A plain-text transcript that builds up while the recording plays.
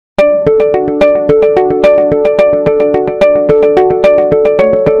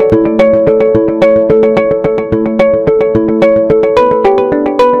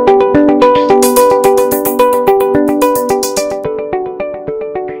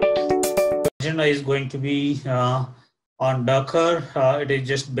Agenda is going to be on Docker. It is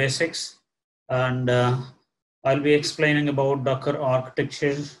just basics, and I'll be explaining about Docker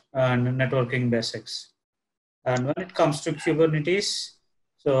architecture and networking basics. And when it comes to Kubernetes,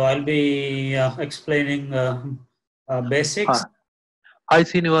 so I'll be explaining basics. Hi,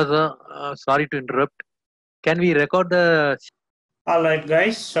 Srinivasa. Sorry to interrupt. Can we record the? All right,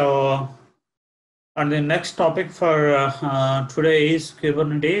 guys. So, and the next topic for today is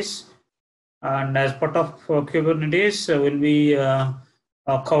Kubernetes. And as part of Kubernetes, we'll be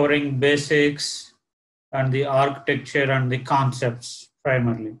covering basics and the architecture and the concepts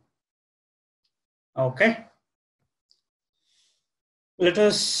primarily. Okay. Let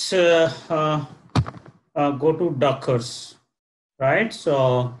us go to Dockers, right?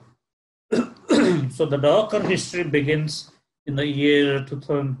 So, so the Docker history begins in the year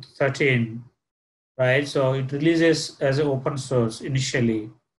 2013, right? So it releases as an open source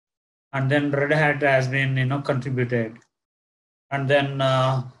initially, and then Red Hat has been contributed, and then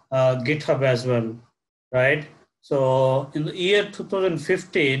GitHub as well, right? So in the year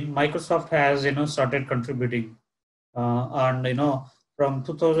 2015, Microsoft has started contributing, and from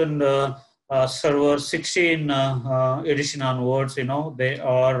 2000 server 16 edition onwards, they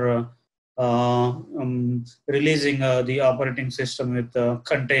are releasing the operating system with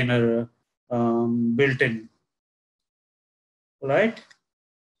container built in, right?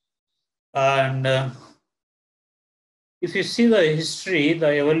 And if you see the history,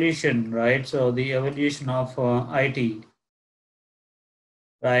 the evolution, right? So the evolution of IT,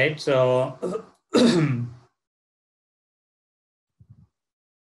 right? So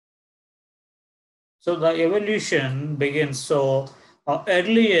so the evolution begins. So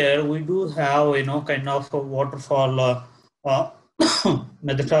earlier we do have kind of a waterfall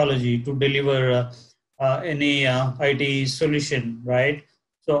methodology to deliver any IT solution, right?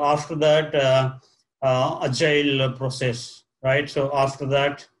 So after that, agile process, right? So after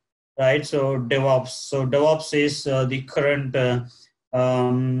that, right? So DevOps. So DevOps is the current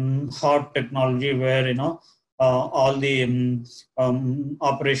hot technology where all the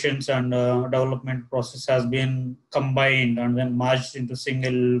operations and development process has been combined and then merged into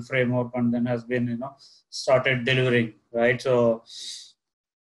single framework and then has been started delivering, right? So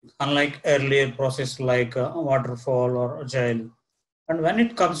unlike earlier process like waterfall or agile. And when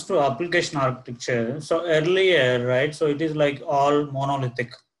it comes to application architecture, so earlier, right, so it is like all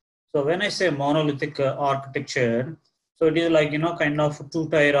monolithic. So when I say monolithic architecture, so it is like kind of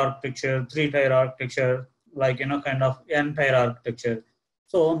two-tier architecture, three-tier architecture, like kind of n-tier architecture.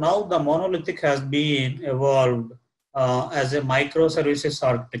 So now the monolithic has been evolved as a microservices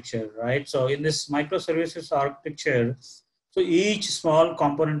architecture, right? So in this microservices architecture, so each small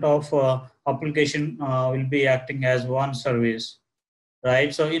component of application will be acting as one service,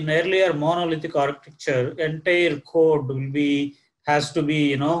 right? So in earlier monolithic architecture, entire code has to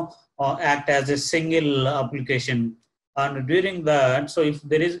be act as a single application, and during that, so if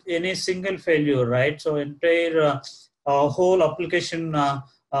there is any single failure, right? So entire whole application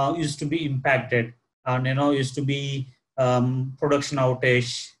used to be impacted, and used to be production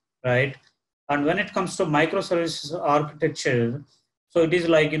outage, right? And when it comes to microservices architecture, so it is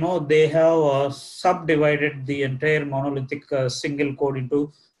like they have subdivided the entire monolithic single code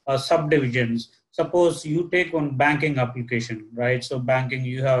into subdivisions. Suppose you take one banking application, right? So banking,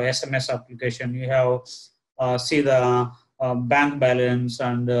 you have SMS application, you have see the bank balance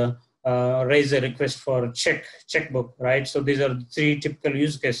and raise a request for checkbook, right? So these are the three typical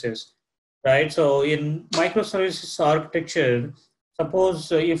use cases, right? So in microservices architecture,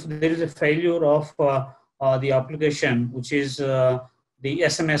 suppose if there is a failure of the application, which is the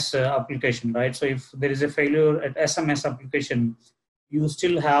SMS application, right? So if there is a failure at SMS application, you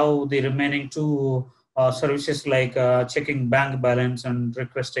still have the remaining two services like checking bank balance and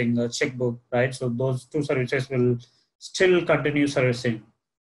requesting a checkbook, right? So those two services will still continue servicing.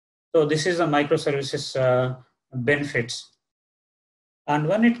 So this is a microservices benefits. And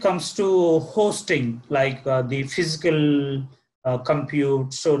when it comes to hosting, like the physical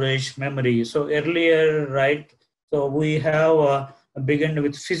compute, storage, memory. So earlier, right? So we have begun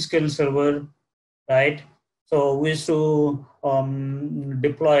with physical server, right? So we used to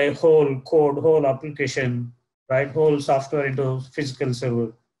deploy whole code, whole application, right? Whole software into physical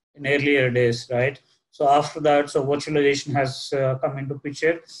server in earlier days, right? So after that, so virtualization has come into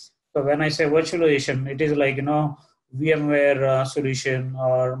picture. So when I say virtualization, it is like VMware solution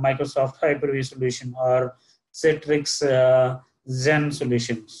or Microsoft Hyper-V solution or Citrix Zen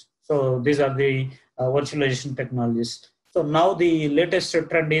solutions. So these are the virtualization technologies. So now the latest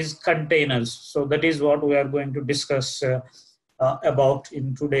trend is containers. So that is what we are going to discuss about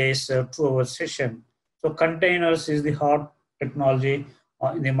in today's 2-hour session. So containers is the hot technology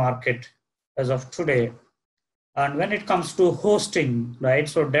in the market as of today. And when it comes to hosting, right?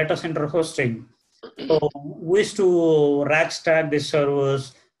 So data center hosting. So we used to rack stack the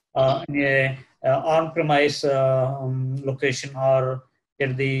servers in a on-premise location or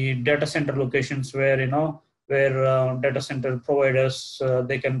at the data center locations where where data center providers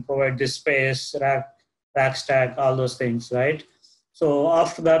they can provide this space, rack stack, all those things, right? So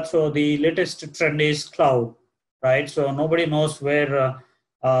after that, so the latest trend is cloud, right? So nobody knows where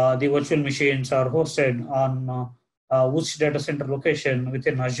the virtual machines are hosted on which data center location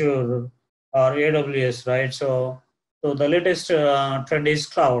within Azure or AWS, right? So the latest trend is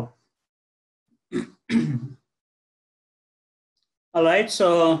cloud. All right.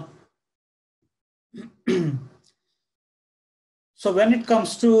 So so when it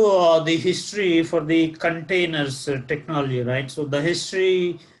comes to the history for the containers technology, right? So the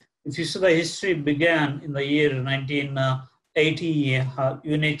history, if you see the history began in the year 1980,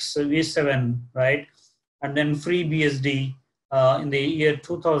 Unix v7, right? And then FreeBSD in the year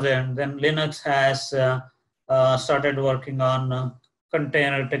 2000. Then Linux has started working on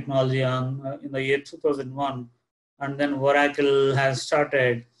container technology on in the year 2001, and then Oracle has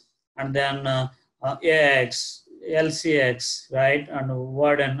started, and then AX, LCX, right, and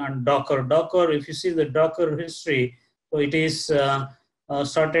Warden and Docker. Docker, if you see the Docker history, so it is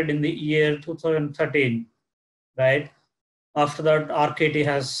started in the year 2013, right? After that, RKT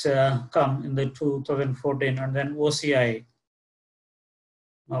has come in the 2014, and then OCI.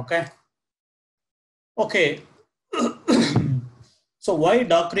 Okay. Okay. So why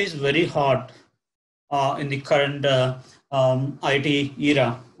Docker is very hot in the current IT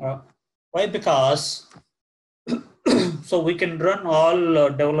era? Why? Because so we can run all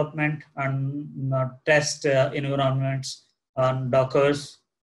development and test environments on Dockers,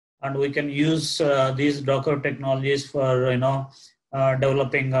 and we can use these Docker technologies for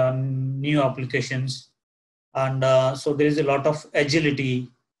developing new applications. And so there is a lot of agility,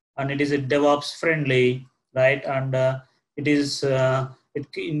 and it is a DevOps friendly, right? And it is it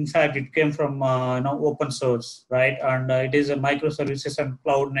in fact it came from open source, right? And it is a microservices and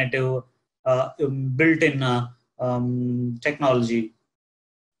cloud native built-in technology,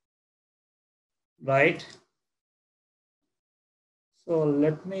 right? So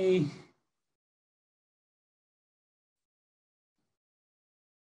let me.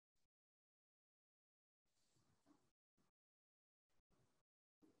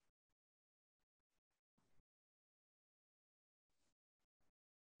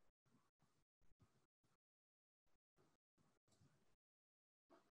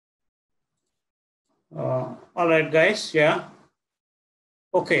 All right, guys. Yeah.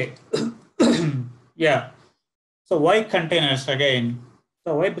 Okay. Yeah. So why containers again?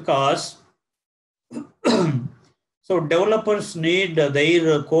 So why? Because so developers need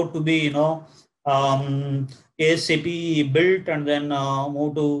their code to be ASAP built and then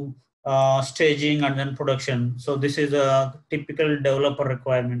move to staging and then production. So this is a typical developer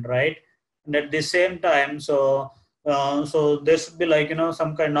requirement, right? And at the same time, so there should be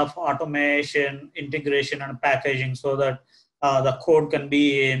some kind of automation, integration, and packaging so that the code can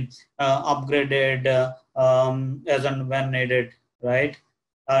be upgraded as and when needed, right?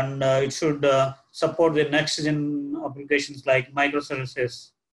 And it should support the next gen applications like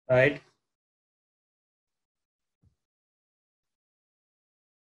microservices, right?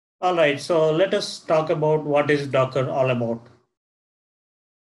 All right, so let us talk about what is Docker all about.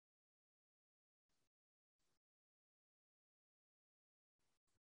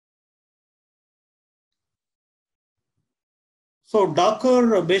 So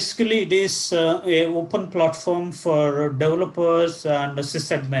Docker, basically it is a open platform for developers and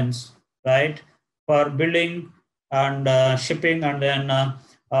sysadmins, right? For building and shipping and then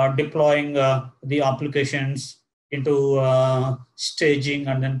deploying the applications into staging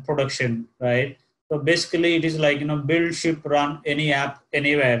and then production, right? So basically it is like, build, ship, run any app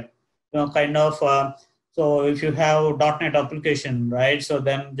anywhere, kind of. So if you have .NET application, right? So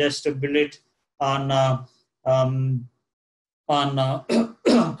then just build it on um,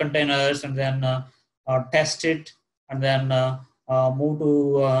 containers and then test it and then move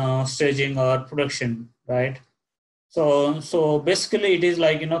to staging or production, right? So basically it is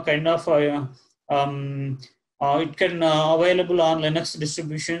like kind of it can available on Linux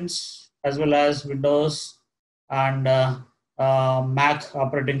distributions as well as Windows and Mac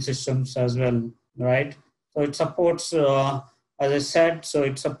operating systems as well, right? So it supports as I said, so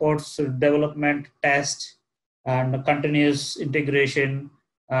it supports development, test, and continuous integration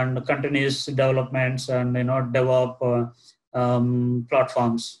and continuous developments and DevOps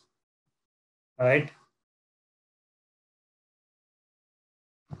platforms, right?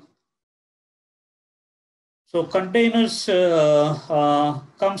 So containers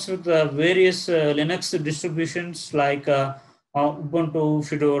comes with various Linux distributions like Ubuntu,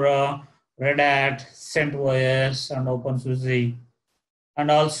 Fedora, Red Hat, CentOS, and OpenSUSE,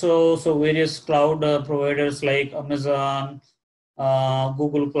 and also so various cloud providers like Amazon,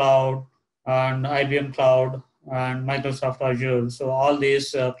 Google Cloud, and IBM Cloud, and Microsoft Azure. So all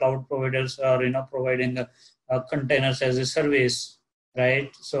these cloud providers are providing containers as a service, right?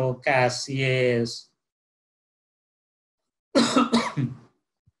 So CAS, CAS.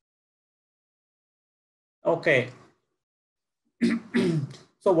 Okay.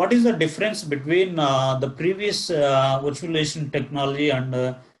 So what is the difference between the previous virtualization technology and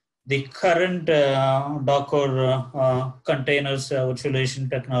the current Docker containers virtualization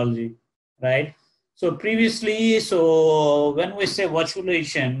technology, right? So previously, so when we say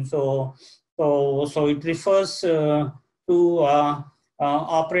virtualization, so it refers to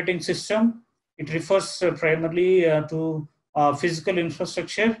operating system. It refers primarily to physical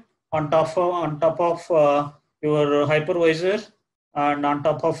infrastructure on top of your hypervisor, and on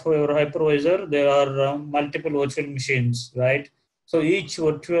top of your hypervisor there are multiple virtual machines, right? So each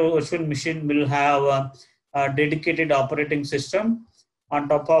virtual machine will have a dedicated operating system. On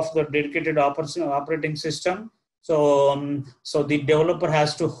top of the dedicated operating system, so the developer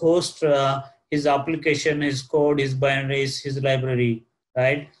has to host his application, his code, his binaries, his library,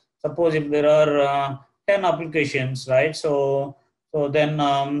 right? Suppose if there are 10 applications, right? So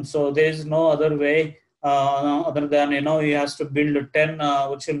then so there is no other way other than he has to build 10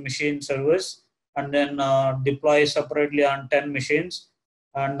 virtual machine servers, and then deploy separately on 10 machines.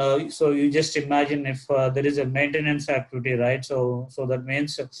 And so you just imagine if there is a maintenance activity, right? So that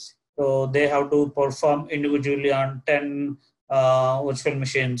means so they have to perform individually on 10 virtual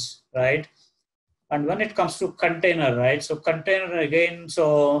machines, right? And when it comes to container, right? So container again,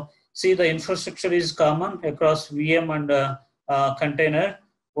 so see, the infrastructure is common across VM and container.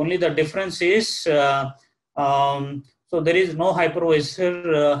 Only the difference is so there is no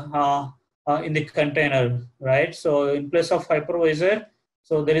hypervisor in the container, right? So in place of hypervisor,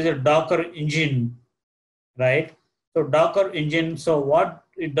 so there is a Docker engine, right? So Docker engine, so what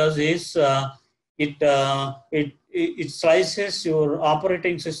it does is it slices your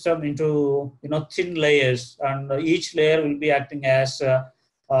operating system into thin layers, and each layer will be acting as a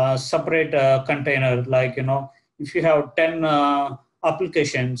separate container. Like if you have 10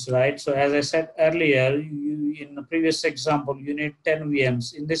 applications, right? So as I said earlier, in the previous example, you need 10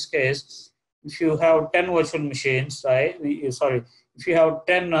 VMs. In this case, if you have 10 virtual machines, right? Sorry, if you have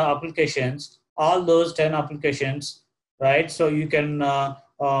 10 applications, all those 10 applications, right? So you can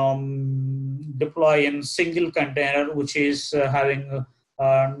deploy in single container, which is having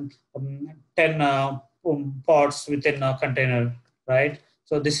 10 pods within a container, right?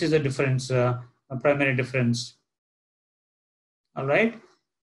 So this is the difference, a primary difference. All right.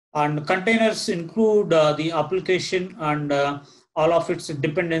 And containers include the application and all of its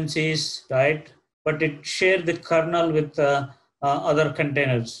dependencies, right? But it shares the kernel with other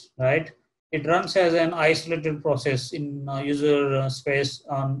containers, right? It runs as an isolated process in user space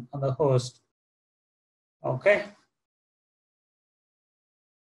on the host. Okay.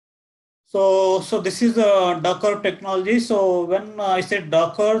 So this is the Docker technology. So when I said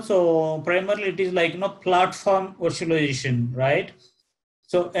Docker, so primarily it is like platform virtualization, right?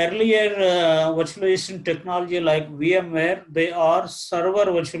 So earlier virtualization technology like VMware, they are server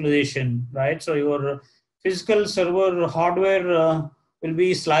virtualization, right? So your physical server hardware will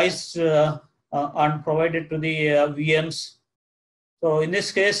be sliced and provided to the VMs. So in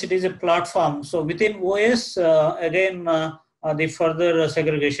this case, it is a platform. So within OS, again, the further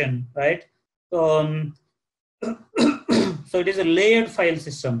segregation, right? So, so it is a layered file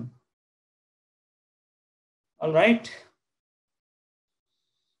system. All right.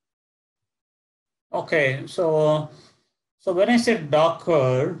 Okay. So when I said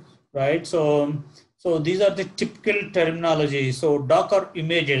Docker, right? So these are the typical terminology. So Docker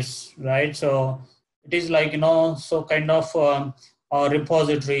images, right? So it is like so kind of a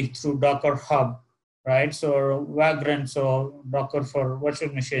repository through Docker Hub, right? So Vagrant, so Docker for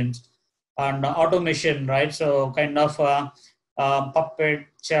virtual machines, and automation, right? So kind of Puppet,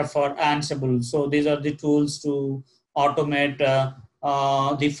 Chef, or Ansible. So these are the tools to automate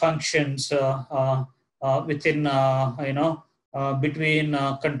the functions within between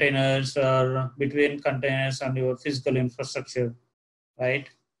containers, or between containers and your physical infrastructure, right?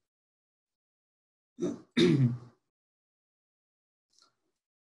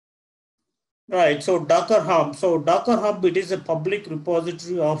 Right. So Docker Hub. So Docker Hub, it is a public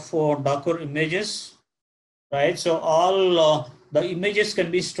repository of Docker images. Right. So all the images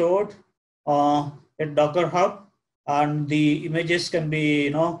can be stored at Docker Hub, and the images can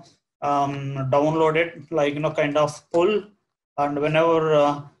be downloaded, like kind of pull, and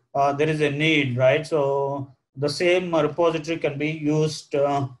whenever there is a need, right? So the same repository can be used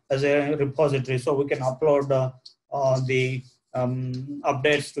as a repository, so we can upload the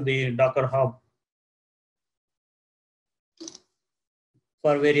updates to the Docker Hub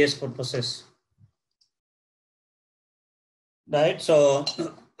for various purposes, right? So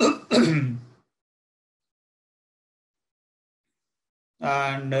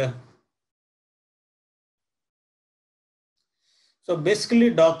and so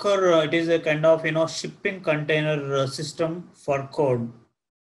basically Docker, it is a kind of shipping container system for code.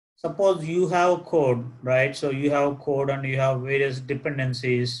 Suppose you have code, right? So you have code and you have various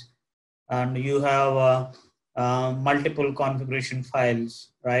dependencies, and you have multiple configuration files,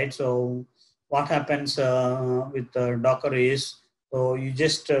 right? So what happens with Docker is, so you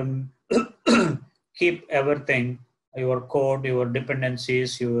just keep everything, your code, your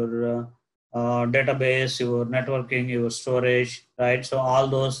dependencies, your database, your networking, your storage, right? So all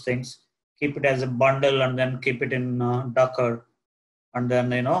those things, keep it as a bundle and then keep it in Docker, and then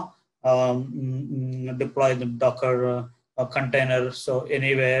deploy the Docker container, so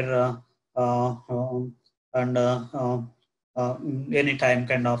anywhere and anytime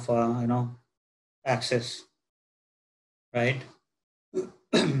kind of access, right?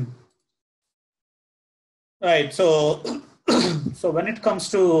 Right. So so when it comes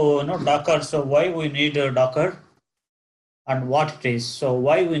to Docker, so why we need Docker and what it is. So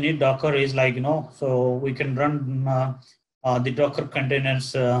why we need Docker is, like so we can run the Docker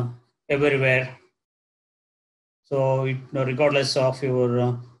containers everywhere. So regardless of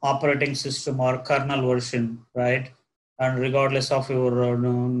your operating system or kernel version, right? And regardless of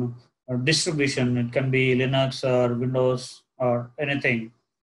your distribution, it can be Linux or Windows or anything.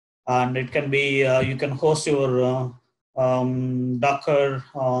 And it can be, you can host your Docker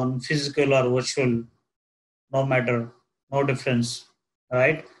on physical or virtual, no matter, no difference,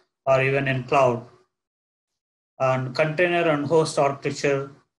 right? Or even in cloud. And container and host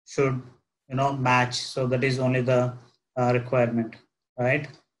architecture should match. So that is only the requirement, right?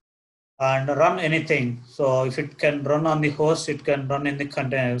 And run anything. So if it can run on the host, it can run in the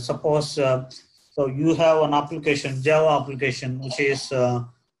container. Suppose so you have an application, Java application, which is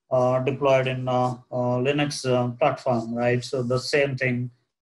deployed in Linux platform, right? So the same thing,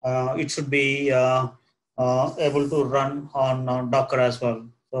 it should be able to run on Docker as well.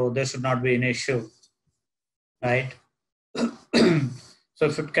 So there should not be an issue, right? So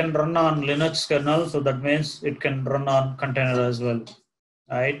if it can run on Linux kernel, so that means it can run on container as well,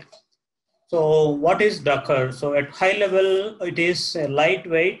 right? So what is Docker? So at high level, it is a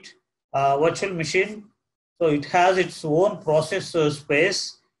lightweight virtual machine. So it has its own processor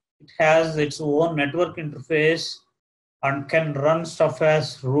space. It has its own network interface and can run stuff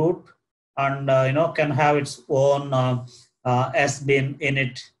as root, and can have its own SBIN in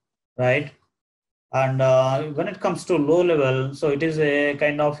it, right? And when it comes to low level, so it is a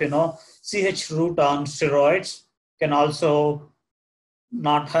kind of ch root on steroids. Can also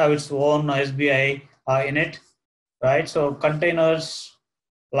not have its own SBI in it, right? So containers,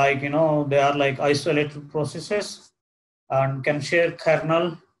 like they are like isolated processes and can share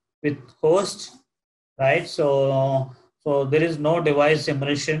kernel with host, right? So there is no device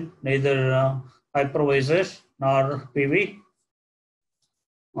emulation, neither hypervisor nor PV.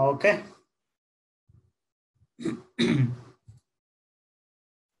 Okay.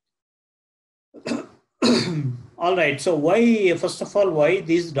 All right. So why, first of all, why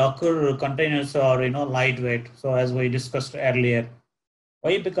these Docker containers are lightweight? So as we discussed earlier,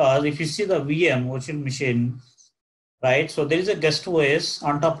 why? Because if you see the VM virtual machine, right? So there is a guest OS.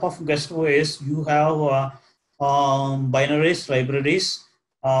 On top of guest OS, you have binaries, libraries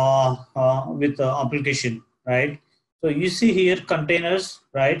with application, right? So you see here containers,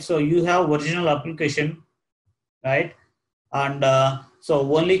 right? So you have original application, right? And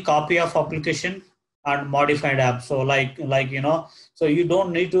so only copy of application and modified app. So so you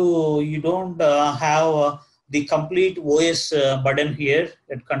don't need to, you don't have the complete OS burden here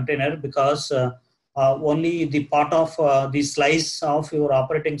at container, because only the part of the slice of your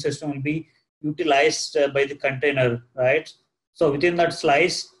operating system will be utilized by the container, right? So within that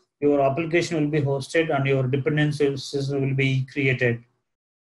slice, your application will be hosted and your dependencies will be created,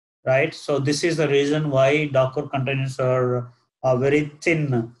 right? So this is the reason why Docker containers are very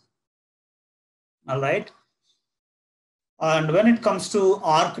thin. All right. And when it comes to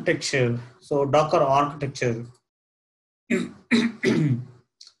architecture, so Docker architecture.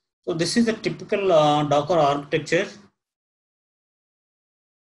 So this is a typical Docker architecture.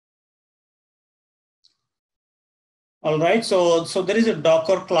 All right, so there is a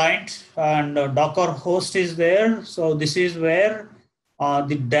Docker client and a Docker host is there. So this is where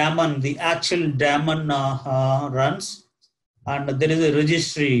the daemon, the actual daemon runs, and there is a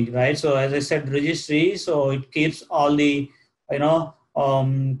registry, right? So as I said, registry. So it keeps all the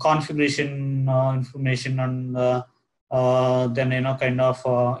configuration information and then kind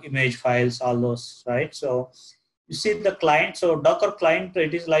of image files, all those, right? So you see the client. So Docker client,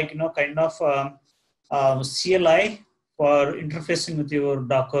 it is like kind of CLI for interfacing with your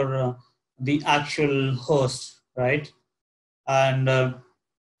Docker, the actual host, right? And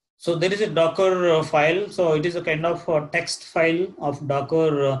so there is a Docker file. So it is a kind of text file of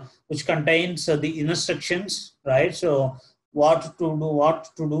Docker which contains the instructions, right? So what to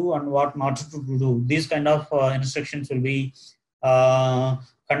do, and what not to do. These kind of instructions will be uh,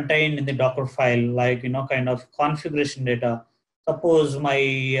 contained in the Docker file, like kind of configuration data. Suppose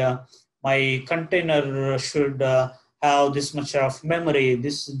my container should have this much of memory,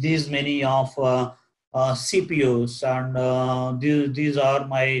 these many of CPUs, and these are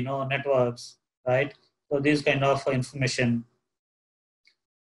my networks, right? So these kind of information.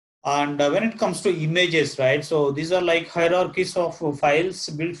 And when it comes to images, right? So these are like hierarchies of files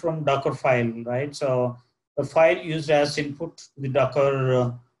built from Docker file, right? So the file used as input to the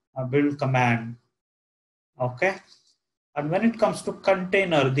Docker build command. Okay. And when it comes to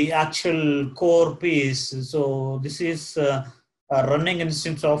container, the actual core piece, so this is a running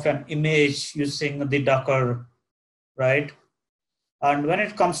instance of an image using the Docker, right? And when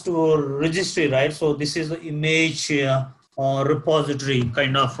it comes to registry, right? So this is the image repository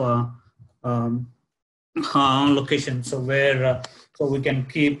kind of um, location. So where so we can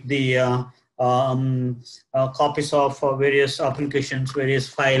keep the copies of various applications, various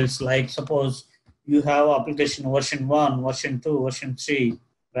files. Like suppose you have application version 1, version 2, version 3,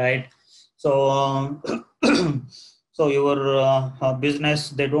 right? So so your business,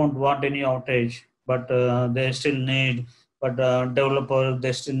 they don't want any outage, but they still need, but developer,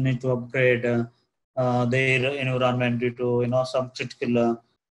 they still need to upgrade their environment due to some critical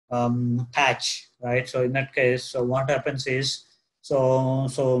patch, right? So in that case, so what happens is, so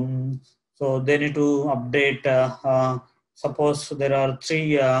so so they need to update. Suppose there are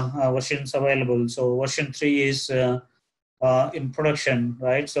three versions available. So version 3 is in production,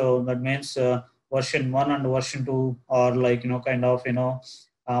 right? So that means version 1 and version 2 are like kind of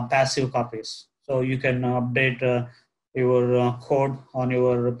passive copies. So you can update your code on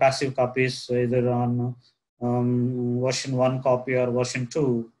your passive copies, either on version 1 copy or version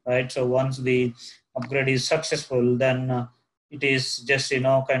 2, right? So once the upgrade is successful, then it is just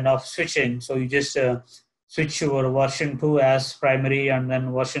kind of switching. So you just switch your version 2 as primary, and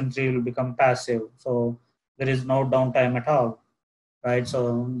then version 3 will become passive. So there is no downtime at all, right?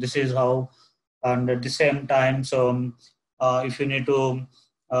 So this is how. And at the same time, so if you need to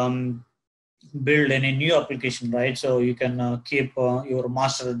build any new application, right? So you can keep your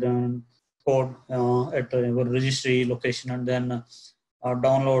master code at your registry location, and then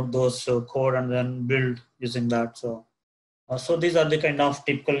download those code and then build using that. So so these are the kind of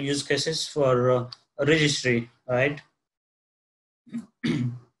typical use cases for registry, right?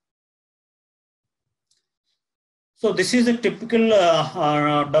 So this is a typical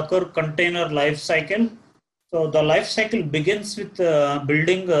Docker container life cycle. So the life cycle begins with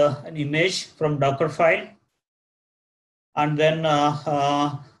building an image from Docker file, and then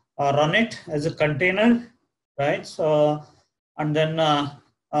run it as a container, right? So and then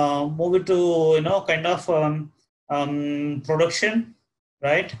move it to kind of production,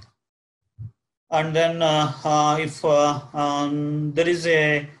 right? And then if there is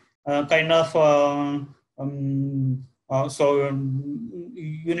a kind of so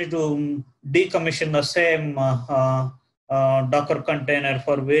you need to decommission the same Docker container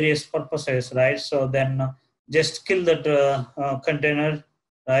for various purposes, right? So then just kill that container,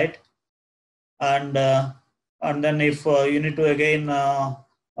 right? And then if you need to again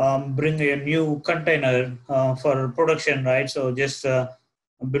bring a new container for production, right? So just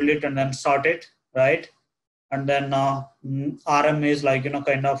build it and then start it, right? And then RM is like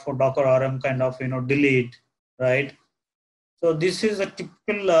kind of Docker RM kind of delete, right? So this is a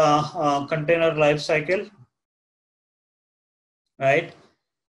typical container life cycle, right?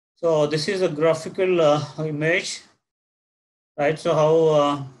 So this is a graphical image, right? So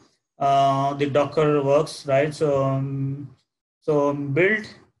how the Docker works, right? So so build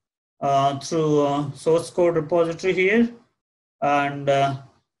through source code repository here, and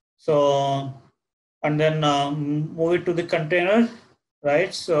and then move it to the container,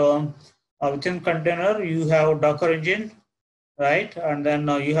 right? So within container you have Docker engine, right? And then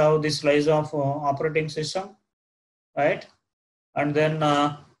you have this slice of operating system, right? And then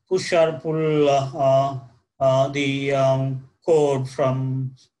push or pull the code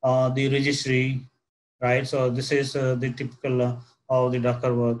from the registry, right? So this is the typical how the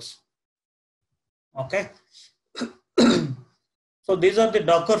Docker works. Okay. So these are the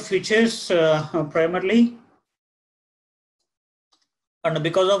Docker features primarily, and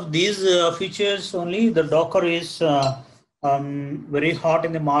because of these features only, the Docker is very hot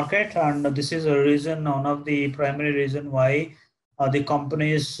in the market, and this is a reason, one of the primary reason why the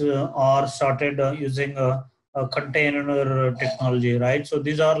companies are started using a container technology, right? So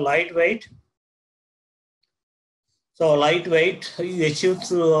these are lightweight. So lightweight you achieve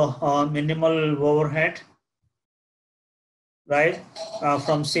through minimal overhead, right?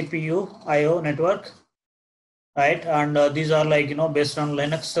 From CPU, I/O network, right? And these are like, based on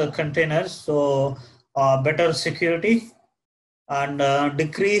Linux containers. So better security and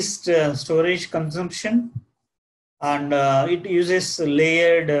decreased storage consumption, and it uses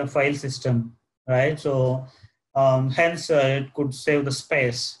layered file system, right? So hence it could save the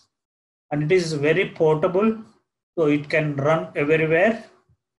space, and it is very portable, so it can run everywhere.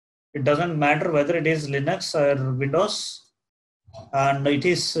 It doesn't matter whether it is Linux or Windows, and it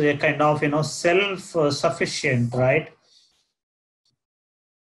is a kind of self-sufficient, right?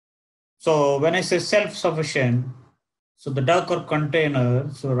 So when I say self-sufficient, so the Docker container,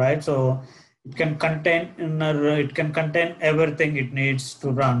 so right, so it can contain everything it needs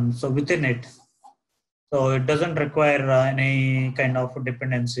to run. So within it, so it doesn't require any kind of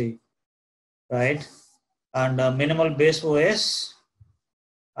dependency, right? And minimal base OS,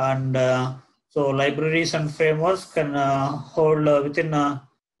 and so libraries and frameworks can hold within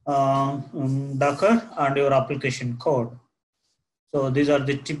Docker and your application code. So these are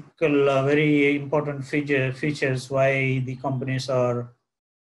the typical very important features why the companies are,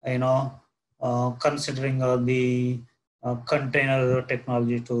 considering the container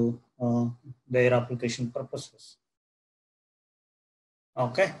technology to their application purposes.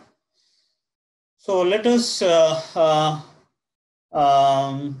 Okay. So let us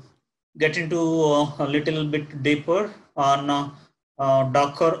get into a little bit deeper on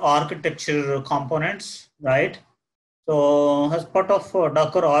Docker architecture components, right? So as part of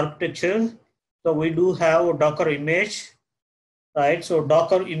Docker architecture, so we do have Docker image, right? So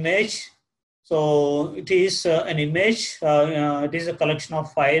Docker image, so it is an image, it is a collection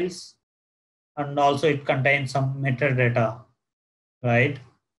of files, and also it contains some metadata, right?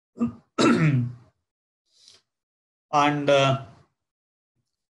 And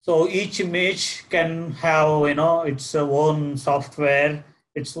so each image can have, its own software,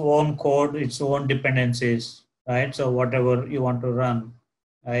 its own code, its own dependencies, right? So whatever you want to run,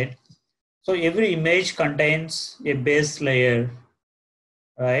 right? So every image contains a base layer,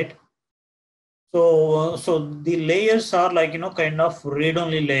 right? So the layers are like, kind of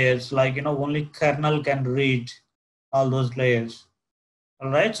read-only layers, like, only kernel can read all those layers. All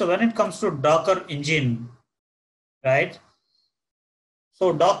right. So when it comes to Docker engine, right?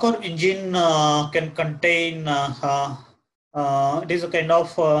 So Docker engine can contain, it is a kind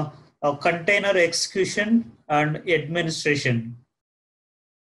of a container execution and administration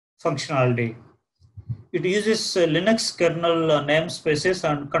functionality. It uses Linux kernel namespaces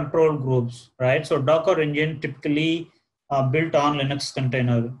and control groups, right? So Docker engine typically built on Linux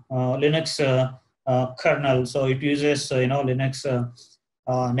container, Linux kernel. So it uses, Linux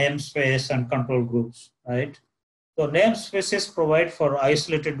namespace and control groups, right? So namespaces provide for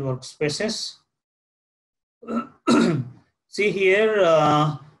isolated workspaces. See here,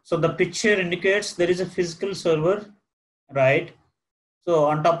 so the picture indicates there is a physical server, right? So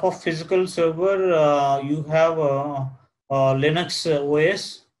on top of physical server, you have Linux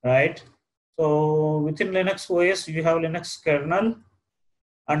OS, right? So within Linux OS, you have Linux kernel,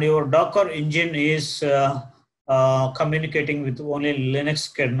 and your Docker engine is communicating with only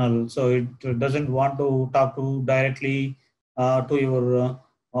Linux kernel. So it doesn't want to talk to directly to your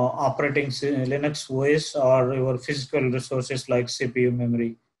operating Linux OS or your physical resources like CPU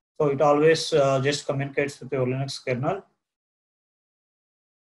memory. So it always just communicates with your Linux kernel.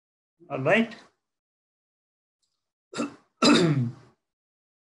 All right.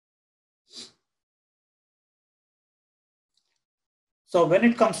 So when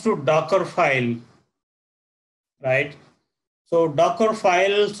it comes to Docker file, right? So Docker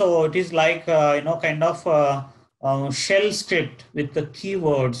file, so it is like, kind of shell script with the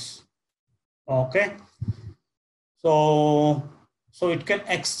keywords. Okay. So, so it can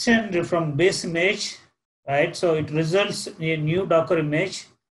extend from base image, right? So it results in a new Docker image.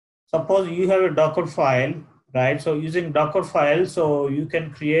 Suppose you have a Docker file, right? So using Docker file, so you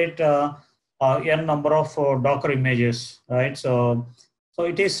can create n number of Docker images, right? So, so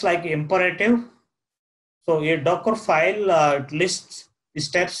it is like imperative. So a Docker file it lists the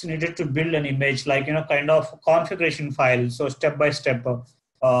steps needed to build an image, like kind of configuration file. So step by step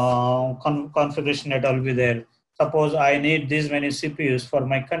configuration that will be there. Suppose I need this many CPUs for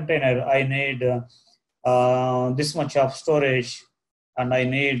my container. I need this much of storage, and I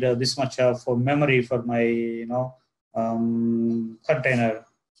need this much of memory for my container.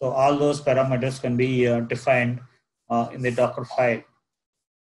 So all those parameters can be defined in the Docker file,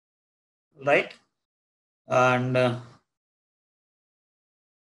 right? And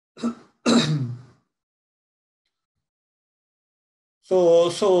so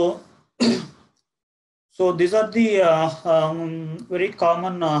so these are the very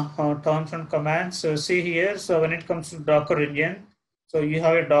common terms and commands. See here, so when it comes to Docker engine, so you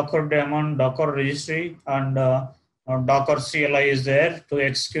have a Docker daemon, Docker registry, and Docker CLI is there to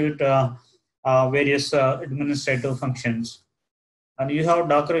execute various administrative functions. And you have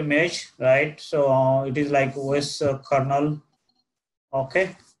Docker image, right? So it is like OS kernel,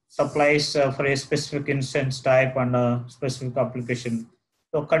 okay, supplies for a specific instance type and a specific application.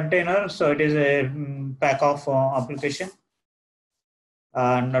 So container, so it is a pack of application,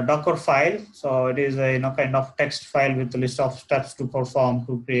 and a Docker file. So it is a kind of text file with a list of steps to perform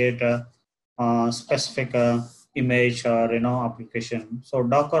to create a specific image or application. So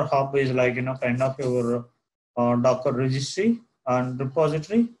Docker Hub is like kind of your Docker registry and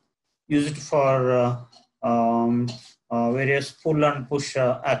repository. Use it for various pull and push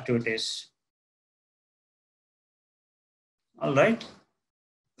activities. All right.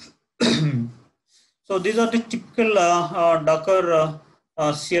 So these are the typical Docker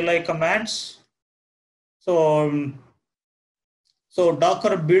CLI commands. So so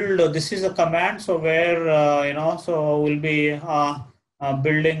Docker build, this is a command. So where so we'll be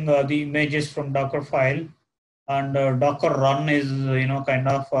building the images from Docker file, and Docker run is kind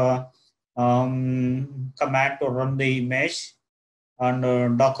of command to run the image,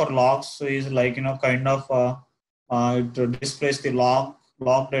 and Docker logs is like kind of it displays the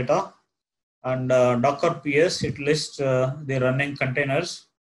log data, and Docker PS it lists the running containers,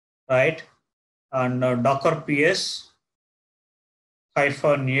 right? And Docker PS -a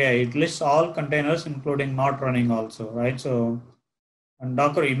it lists all containers including not running also, right? So and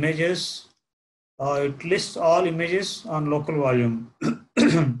Docker images it lists all images on local volume.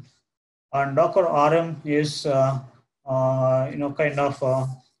 And Docker RM is kind of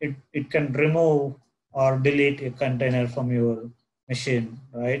it can remove or delete a container from your machine,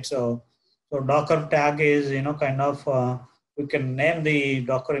 right? So Docker tag is kind of we can name the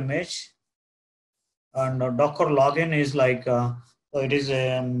Docker image, and Docker login is like so it is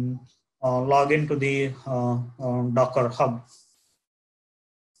a login to the Docker hub.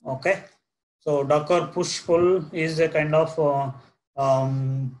 Okay, so Docker push pull is a kind of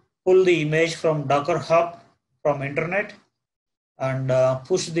pull the image from Docker hub from internet, and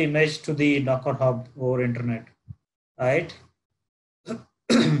push the image to the Docker hub over internet, right?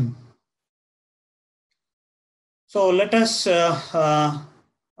 So let us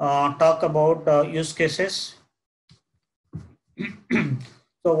talk about use cases.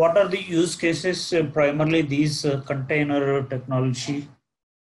 So what are the use cases? Primarily these container technology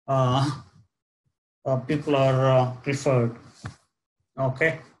people are preferred.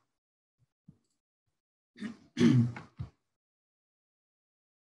 Okay.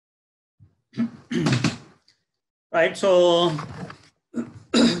 Right. So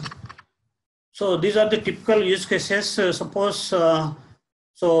so these are the typical use cases. Suppose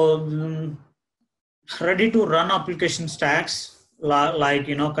ready to run application stacks like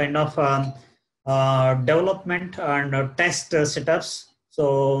kind of development and test setups.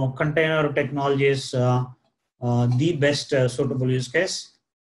 So container technology is the best suitable use case,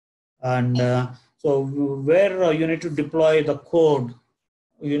 and so where you need to deploy the code,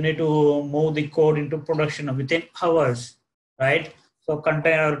 you need to move the code into production within hours, right? So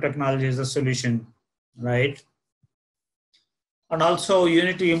container technology is the solution, right? And also you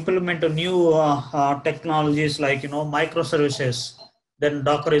need to implement a new technologies like microservices. Then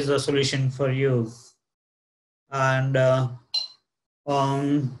Docker is the solution for you, and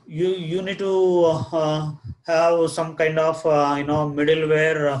you need to have some kind of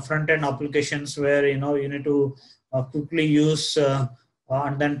middleware front end applications where you need to quickly use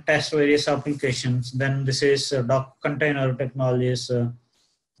and then test various applications. Then this is container technology is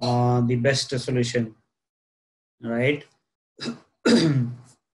the best solution. right?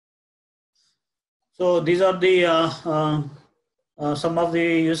 So these are the some of the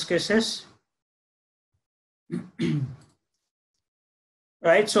use cases,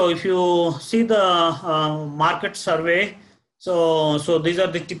 right? So if you see the market survey, so these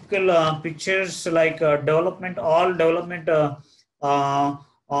are the typical pictures like development, all development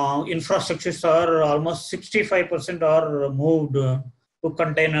infrastructures are almost 65% are moved to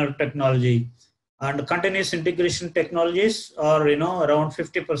container technology, and continuous integration technologies are around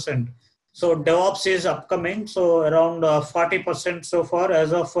 50%. So DevOps is upcoming, so around 40% so far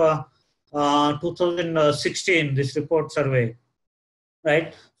as of 2016 this report survey,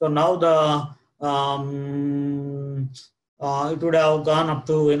 right? So now the it would have gone up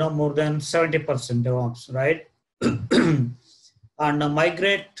to more than 70% DevOps, right? And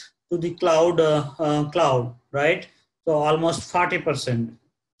migrate to the cloud, right? So almost 40%.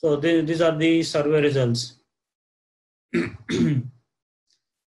 So these are the survey results.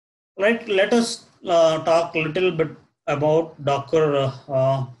 Right, let us talk a little bit about Docker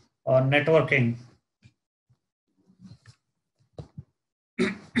networking.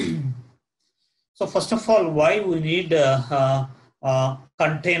 So first of all, why we need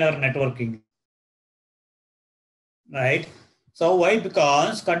container networking, right? So why?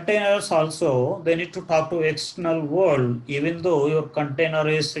 Because containers also, they need to talk to external world, even though your container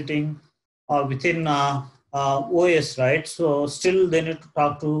is sitting within OS, right? So still they need to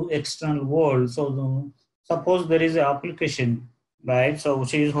talk to external world. So suppose there is an application, right? So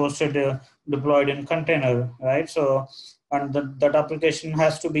which is hosted, deployed in container, right? So and that application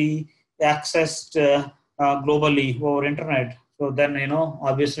has to be accessed globally over internet. So then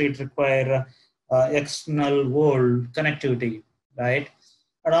obviously it require external world connectivity, right?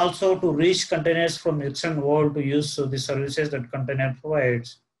 And also to reach containers from external world to use the services that container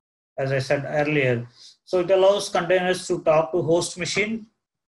provides, as I said earlier. So it allows containers to talk to host machine,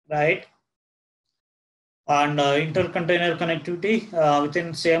 right? And inter-container connectivity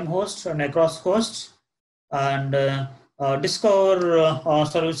within same host and across hosts, and discover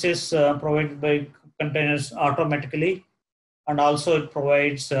services provided by containers automatically, and also it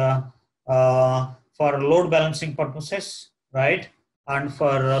provides for load balancing purposes, right? And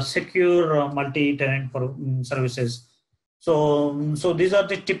for secure multi-tenant services. So these are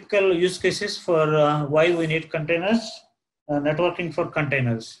the typical use cases for why we need containers, networking for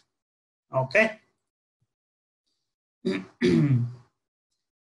containers. Okay.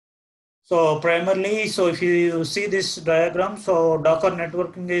 So primarily, so if you see this diagram, so Docker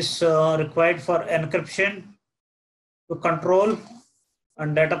networking is required for encryption, to control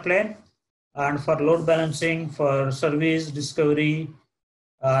and data plane, and for load balancing, for service discovery,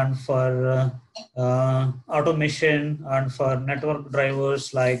 and for automation, and for network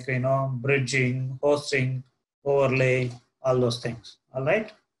drivers like bridging, hosting, overlay, all those things. All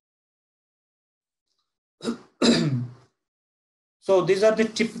right. So these are the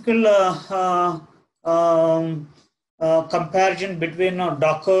typical comparison between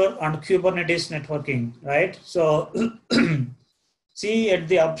Docker and Kubernetes networking, right? So see at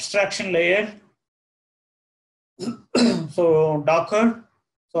the abstraction layer, so Docker,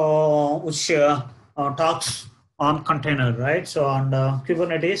 so which talks on container, right? So on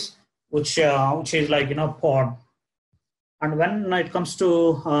Kubernetes, which is like pod. And when it comes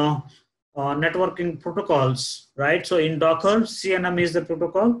to networking protocols, right? So in Docker, CNM is the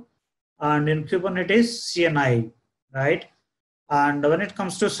protocol, and in Kubernetes, CNI, right? And when it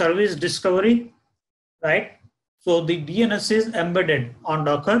comes to service discovery, right? So the DNS is embedded on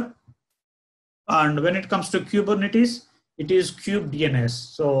Docker, and when it comes to Kubernetes, it is kubedns,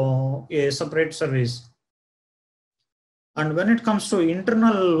 so a separate service. And when it comes to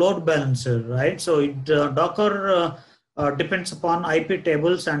internal load balancer, right? So it Docker depends upon IP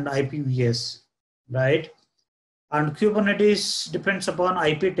tables and IPVS, right? And Kubernetes depends upon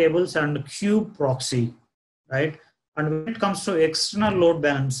IP tables and kube proxy, right? And when it comes to external load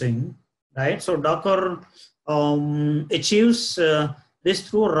balancing, right? So Docker achieves this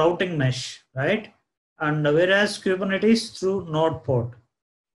through a routing mesh, right? And whereas Kubernetes through node port.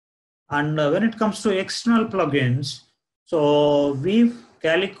 And when it comes to external plugins, so Weave,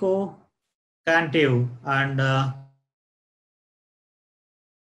 Calico, Cantive, and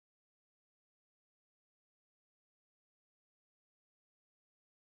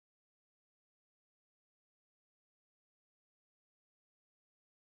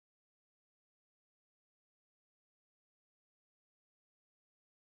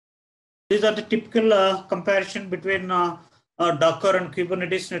these are the typical comparison between Docker and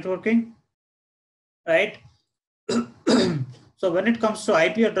Kubernetes networking, right? So when it comes to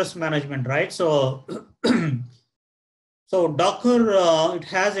IP address management, right? So So Docker, it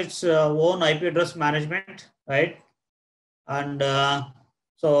has its own IP address management, right? And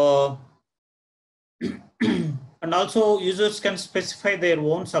so, and also users can specify their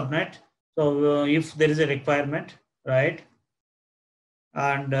own subnet. So if there is a requirement, right?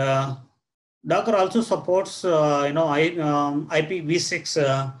 And Docker also supports, IPv6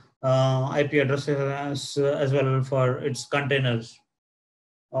 IP addresses as well for its containers.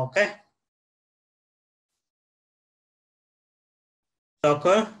 Okay.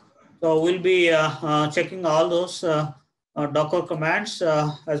 Docker. So we'll be checking all those Docker commands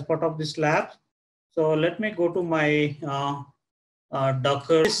as part of this lab. So let me go to my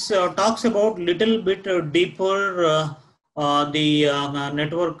Docker. This talks about little bit deeper the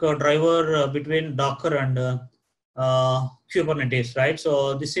network driver between Docker and Kubernetes, right?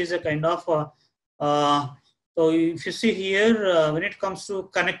 So this is a kind of so if you see here when it comes to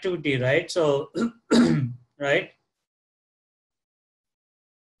connectivity, right? So right.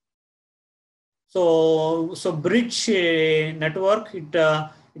 So bridge network, it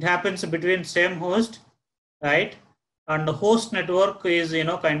happens between same host, right? And the host network is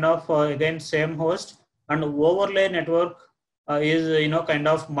kind of again same host, and overlay network is kind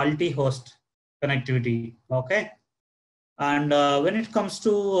of multi-host connectivity. Okay, and when it comes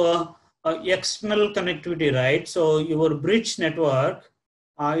to external connectivity, right? So your bridge network,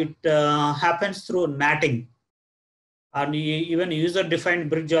 it happens through NATing, and even user-defined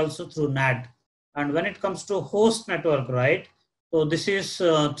bridge also through NAT. And when it comes to host network, right? So this is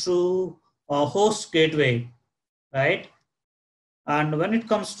through host gateway, right? And when it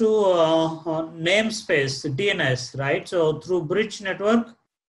comes to namespace, DNS, right? So through bridge network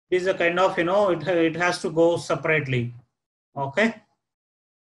is a kind of, it has to go separately, okay?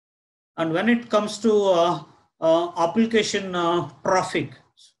 And when it comes to application traffic,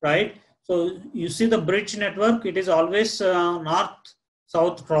 right? So you see the bridge network, it is always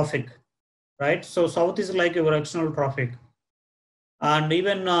north-south traffic, right? So south is like your external traffic. And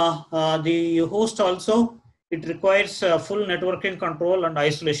even the host also, it requires full networking control and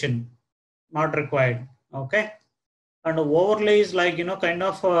isolation, not required, okay? And overlay is like, kind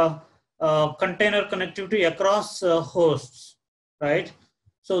of container connectivity across hosts, right?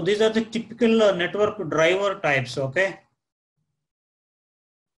 So these are the typical network driver types, okay?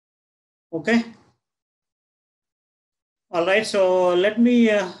 Okay. All right, so let me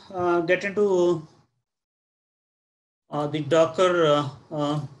get into the Docker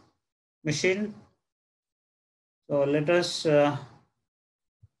machine. So let us, yeah,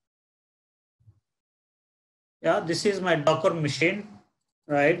 this is my Docker machine,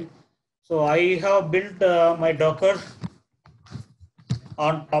 right? So I have built my Docker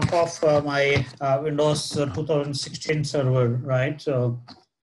on top of my Windows 2016 server, right? So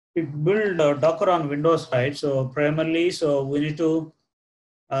we build Docker on Windows, right? So primarily, so we need to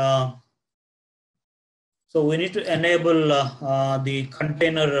enable the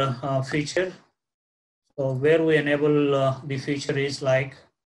container feature. So where we enable the feature is like,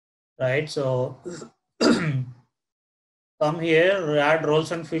 right? So come here, add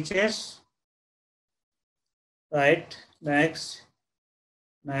roles and features, right? Next.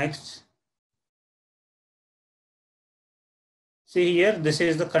 See here, this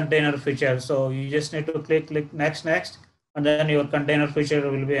is the container feature. So you just need to click next, and then your container feature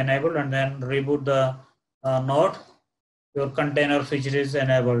will be enabled, and then reboot the node. Your container feature is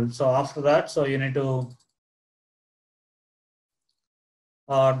enabled. So after that, so you need to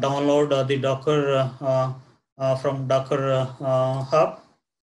download the Docker from Docker hub,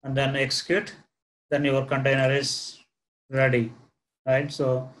 and then execute. Then your container is ready, right?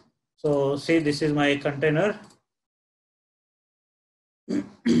 So see, this is my container.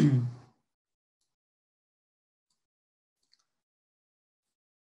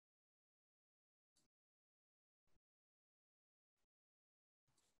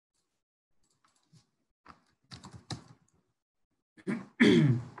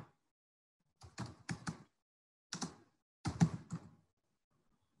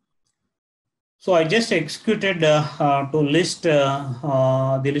 So I just executed to list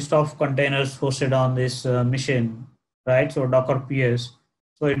the list of containers hosted on this machine, right? So Docker PS.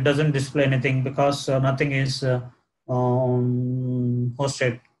 So it doesn't display anything because nothing is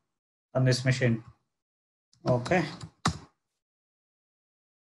hosted on this machine. Okay.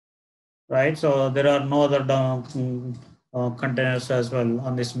 Right. So there are no other containers as well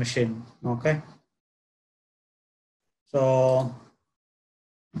on this machine. Okay. So,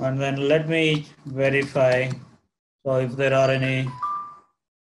 and then let me verify. So if there are any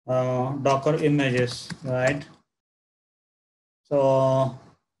Docker images, right? So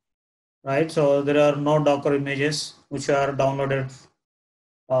right? So there are no Docker images which are downloaded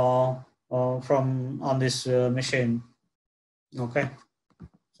from on this machine. Okay,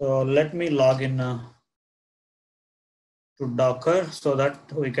 so let me log in to Docker so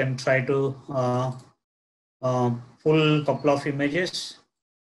that we can try to pull couple of images.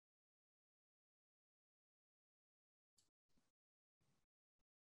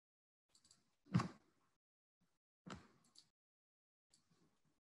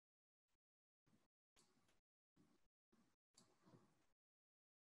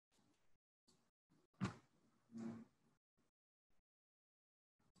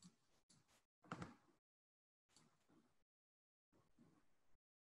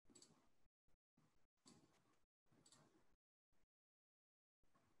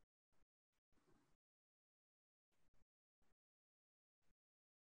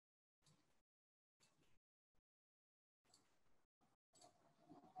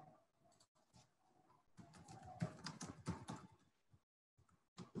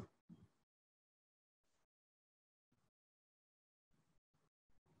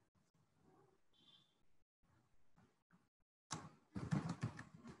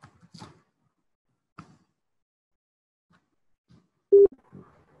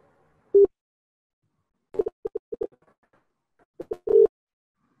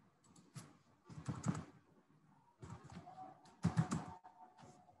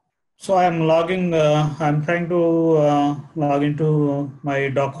 So I'm logging, I'm trying to log into my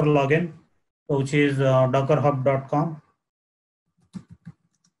Docker login, which is dockerhub.com.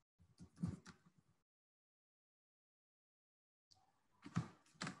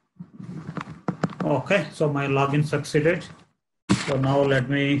 Okay, so my login succeeded. So now let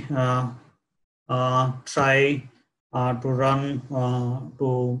me try to run,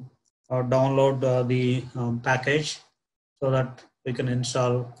 to download the package so that we can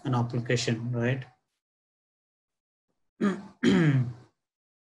install an application, right?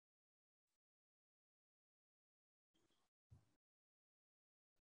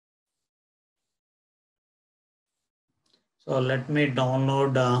 So let me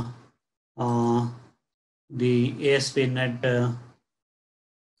download the ASP.NET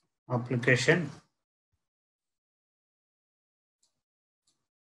application.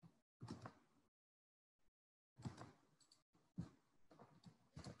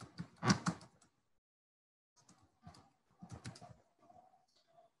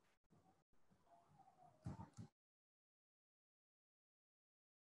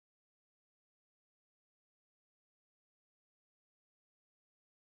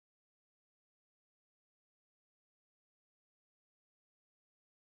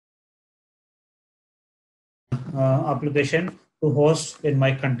 Application to host in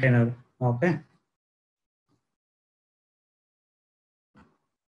my container. Okay.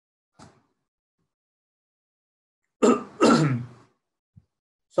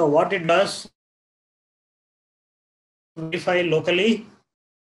 So what it does, verify locally,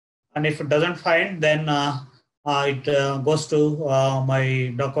 and if it doesn't find, then it goes to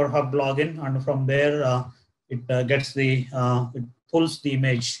my Docker Hub login, and from there it gets the it pulls the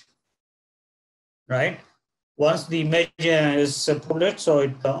image, right? Once the image is pulled, so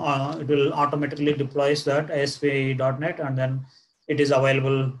it will automatically deploys that ASP.NET, and then it is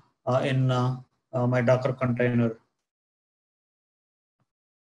available in my Docker container.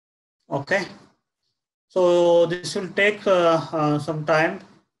 Okay, so this will take some time,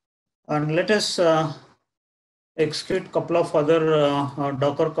 and let us execute a couple of other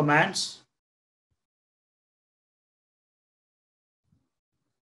Docker commands.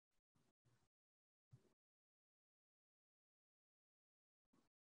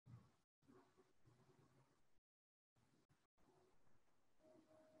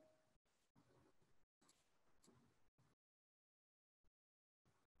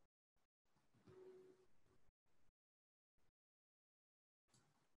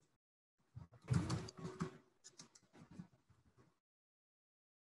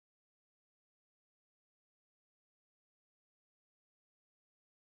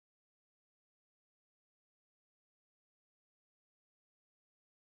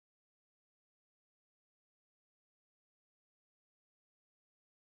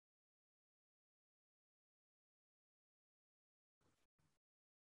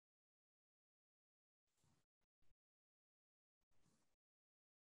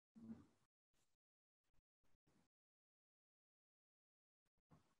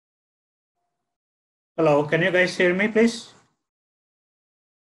 Hello, can you guys hear me, please?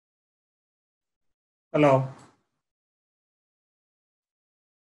 Hello.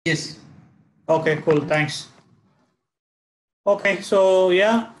 Yes. Okay, cool. Thanks. Okay, so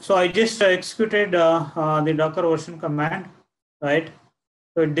yeah, so I just executed the Docker version command, right?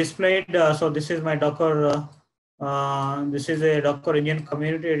 So it displayed, so this is my Docker, this is a Docker Indian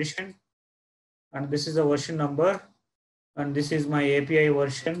Community Edition, and this is the version number, and this is my API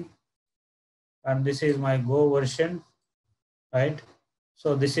version, and this is my Go version, right?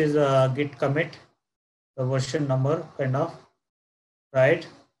 So this is a Git commit, the version number kind of, right?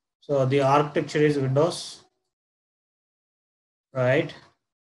 So the architecture is Windows, right?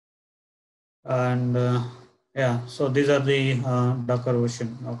 And yeah, so these are the Docker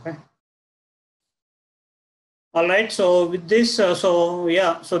version, okay? All right, so with this, so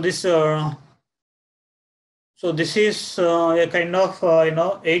yeah, so this is a kind of 8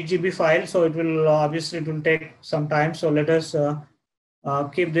 GB file. So it will obviously it will take some time. So let us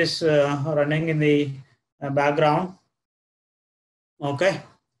keep this running in the background. Okay.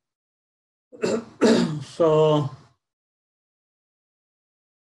 So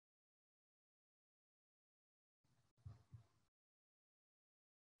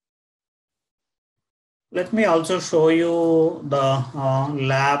let me also show you the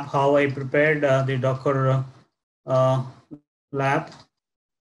lab, how I prepared the Docker uh, lab.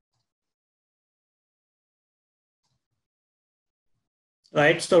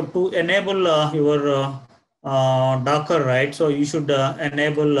 Right, so to enable your Docker, right, so you should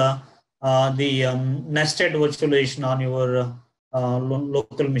enable the nested virtualization on your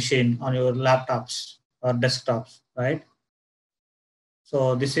local machine, on your laptops or desktops, right?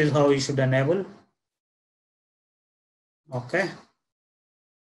 So this is how you should enable. Okay,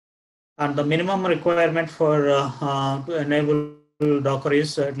 and the minimum requirement for to enable Docker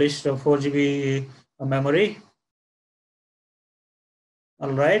is at least 4 GB memory.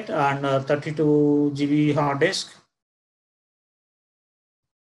 All right, and 32 GB hard disk.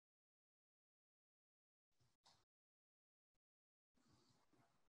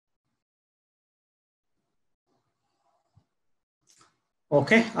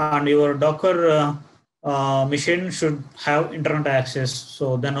 Okay, and your Docker machine should have internet access.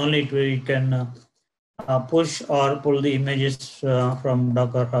 So then only you can push or pull the images from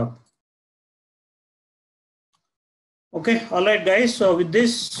Docker Hub. Okay, all right, guys. So with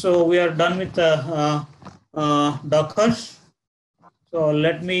this, so we are done with Docker. So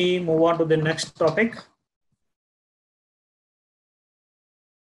let me move on to the next topic.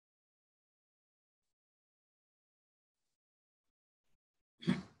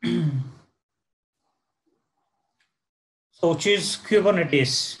 So which is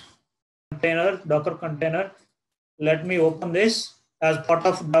Kubernetes container, Docker container. Let me open this as part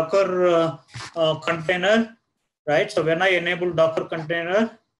of Docker container, right? So when I enable Docker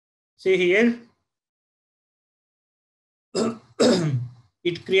container, see here,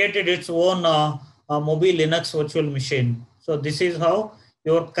 it created its own mobile Linux virtual machine. So this is how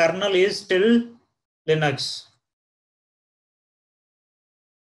your kernel is still Linux.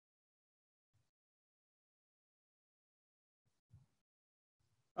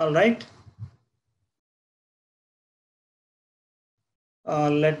 All right.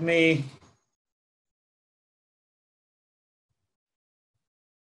 Let me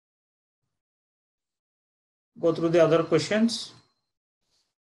go through the other questions.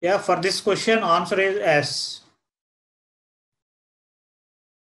 Yeah, for this question, answer is yes.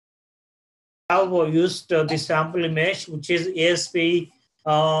 Have used the sample image, which is ASP.NET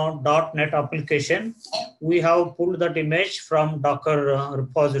application. We have pulled that image from Docker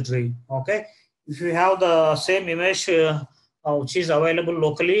repository. Okay, if you have the same image which is available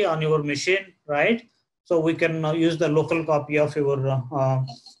locally on your machine, right? So we can use the local copy of your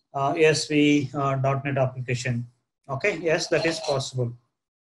ASP.NET application. Okay, yes, that is possible.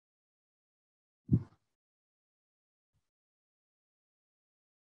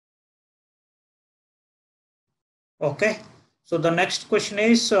 Okay, so the next question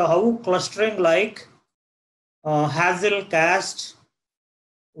is how clustering like Hazelcast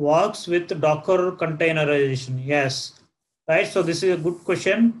works with Docker containerization. Yes, right. So this is a good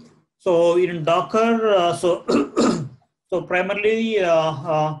question. So in Docker, so primarily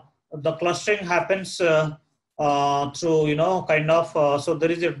the clustering happens through kind of so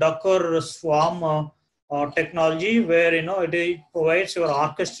there is a Docker Swarm technology where it provides your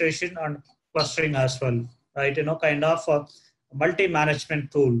orchestration and clustering as well, right? Kind of multi-management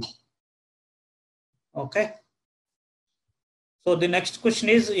tool. Okay. So the next question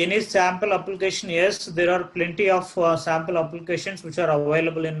is, any sample application? Yes, there are plenty of sample applications which are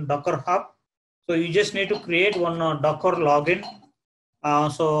available in Docker Hub. So you just need to create one Docker login.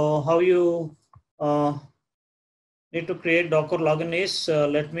 So how you need to create Docker login is,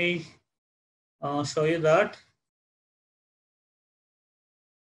 let me show you that.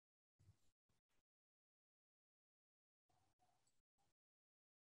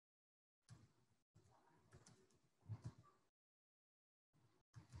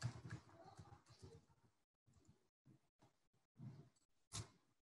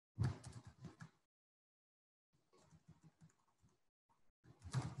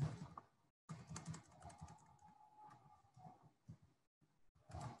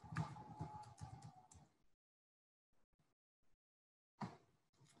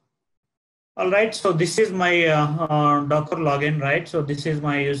 All right, so this is my Docker login, right? So this is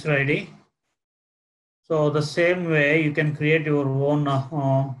my user ID. So the same way you can create your own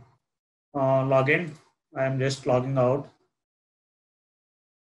login. I am just logging out.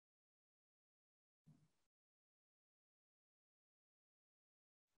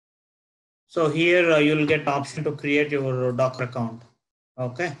 So here you'll get option to create your Docker account.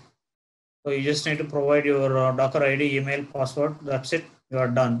 Okay. So you just need to provide your Docker ID, email, password. That's it. You are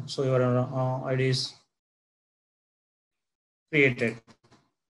done. So your ID is created.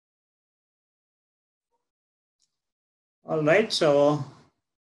 All right. So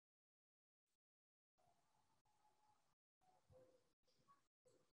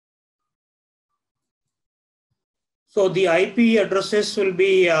the IP addresses will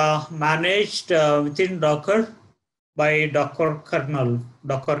be managed within Docker by Docker kernel,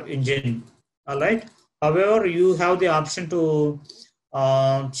 Docker engine. All right. However, you have the option to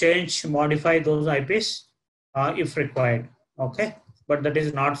change, modify those IPs if required. Okay, but that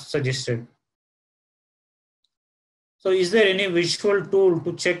is not suggested. So, is there any visual tool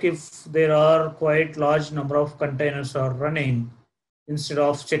to check if there are quite large number of containers are running instead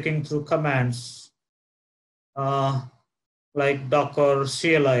of checking through commands like Docker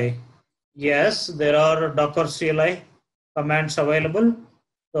CLI? Yes, there are Docker CLI commands available.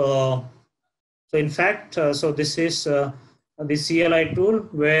 So in fact, so this is the CLI tool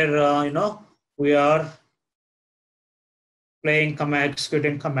where we are playing command,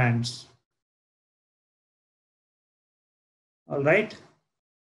 executing commands. All right.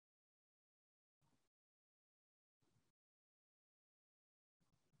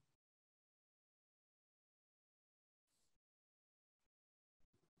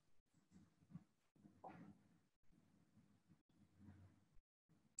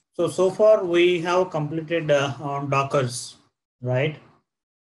 So far we have completed on Dockers, right?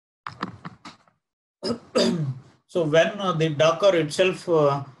 So when the Docker itself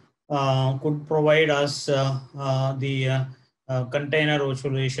could provide us the container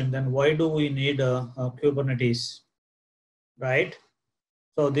virtualization, then why do we need Kubernetes, right?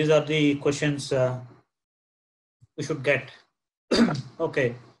 So these are the questions we should get.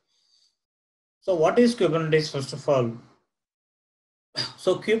 Okay. So what is Kubernetes first of all?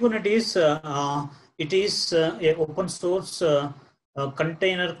 So Kubernetes, it is a open source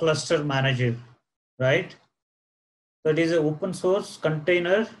container cluster manager, right? So it is an open source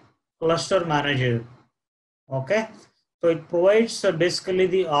container cluster manager. Okay, so it provides basically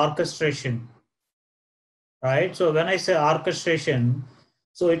the orchestration, right? So when I say orchestration,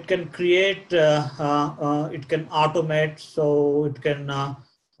 so it can create, it can automate, so it can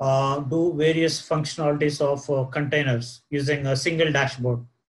do various functionalities of containers using a single dashboard,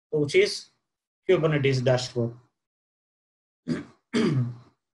 which is Kubernetes dashboard.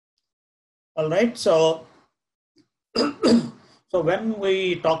 All right, so so when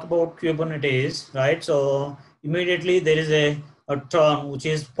we talk about Kubernetes, right, so immediately there is a term which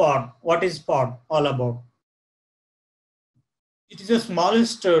is pod. What is pod all about? It is the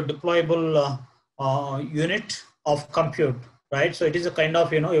smallest deployable unit of compute, right? So it is a kind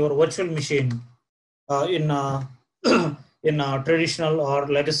of your virtual machine in in a traditional or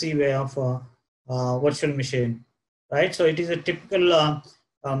legacy way of virtual machine, right? So it is a typical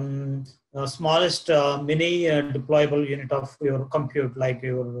smallest mini deployable unit of your compute, like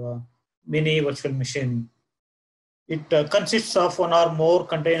your mini virtual machine. It consists of one or more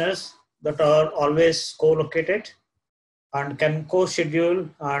containers that are always co-located and can co-schedule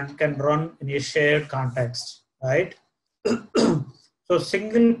and can run in a shared context, right? So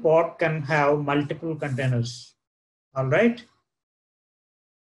single pod can have multiple containers, all right?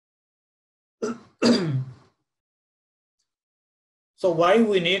 So why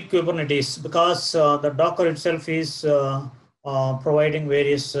we need Kubernetes? Because the Docker itself is providing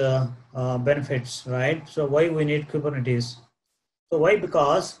various benefits, right? So why we need Kubernetes? So why?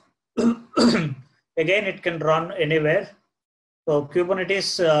 Because again, it can run anywhere. So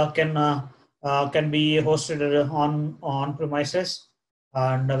Kubernetes can be hosted on premises,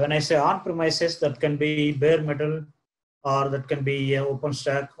 and when I say on premises, that can be bare metal, or that can be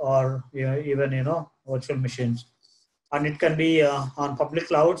OpenStack, or even virtual machines, and it can be on public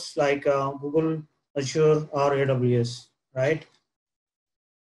clouds like Google, Azure, or AWS, right?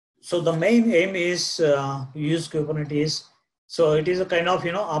 So the main aim is use Kubernetes. So it is a kind of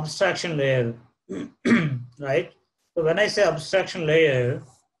abstraction layer, right? So when I say abstraction layer,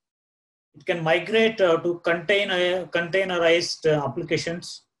 it can migrate to containerized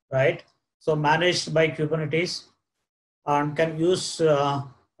applications, right? So managed by Kubernetes, and can use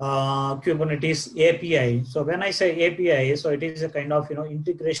Kubernetes API. So when I say API, so it is a kind of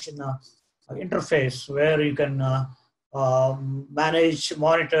integration interface where you can manage,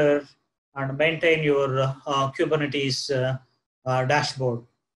 monitor, and maintain your Kubernetes dashboard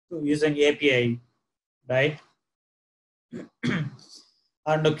using API, right?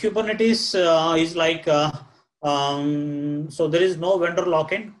 And Kubernetes is like, so there is no vendor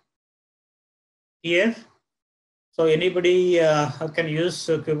lock-in here. So anybody can use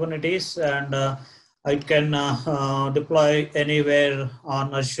Kubernetes, and it can deploy anywhere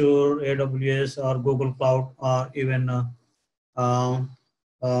on Azure, AWS, or Google Cloud, or even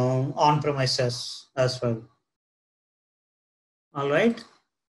on-premises as well. All right.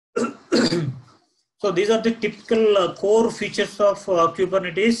 So these are the typical core features of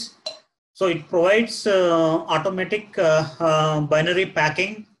Kubernetes. So it provides automatic binary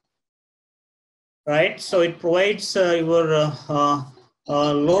packing, right? So it provides your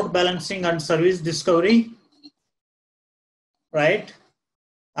load balancing and service discovery, right?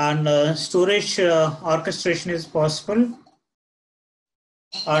 And storage orchestration is possible,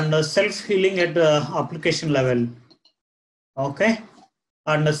 and self-healing at application level, okay?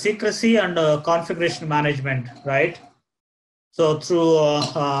 And secrecy and configuration management, right? So through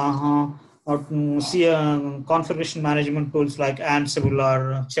configuration management tools like Ansible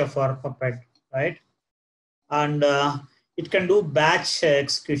or Chef or Puppet, right? And it can do batch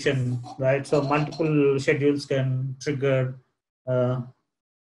execution, right? So multiple schedules can trigger, and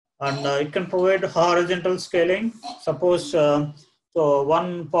it can provide horizontal scaling. Suppose so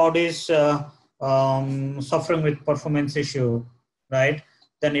one pod is suffering with performance issue, right?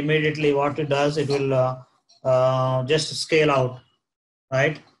 Then immediately what it does, it will just scale out,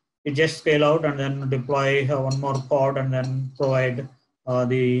 right? It just scale out and then deploy one more pod and then provide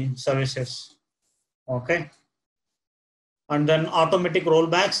the services, okay? And then automatic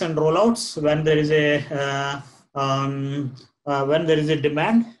rollbacks and rollouts when there is a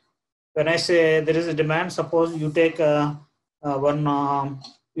demand. When I say there is a demand, suppose you take one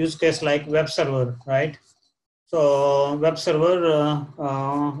use case like web server, right? So web server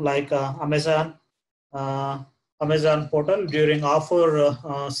like Amazon portal during offer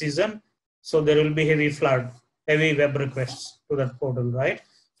season, so there will be heavy web requests to that portal, right?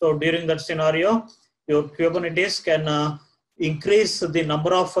 So during that scenario, your Kubernetes can increase the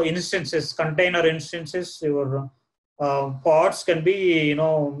number of instances, container instances. Your pods can be,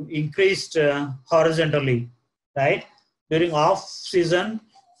 increased horizontally, right? During off season,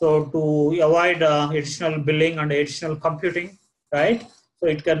 so to avoid additional billing and additional computing, right? So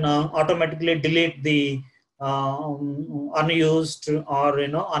it can automatically delete the unused or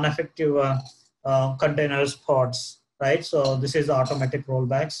ineffective containers pods, right? So this is automatic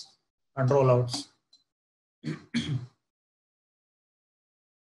rollbacks and rollouts.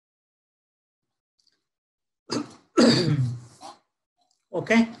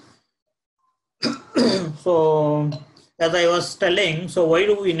 Okay. So as I was telling, so why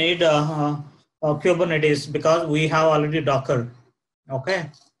do we need Kubernetes? Because we have already Docker. Okay.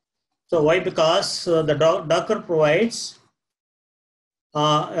 So why? Because the Docker provides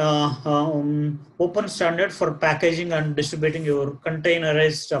open standard for packaging and distributing your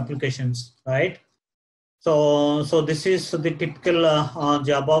containerized applications, right? So this is the typical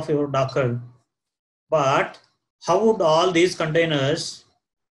job of your Docker. But how would all these containers,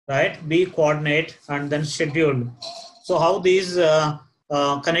 right, be coordinated and then scheduled? So how these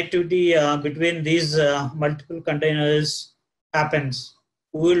connectivity between these multiple containers happens?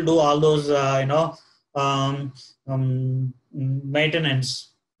 Who will do all those,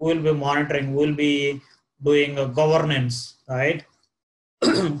 maintenance? Who will be monitoring? Who will be doing governance, right?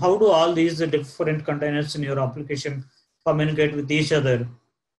 How do all these different containers in your application communicate with each other,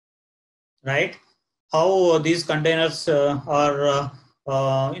 right? How these containers or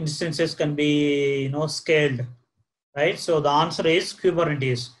instances can be, scaled, right? So the answer is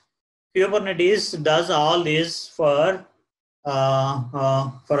Kubernetes. Kubernetes does all this for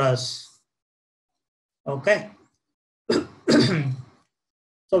us. Okay.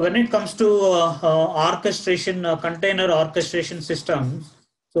 So when it comes to orchestration, container orchestration systems,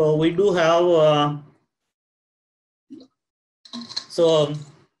 so we do have so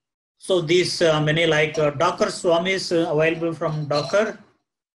these many like Docker Swarm is available from Docker,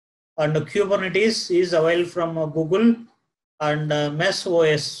 and Kubernetes is available from Google, and Mesh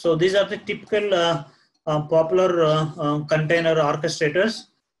OS. So these are the typical popular container orchestrators.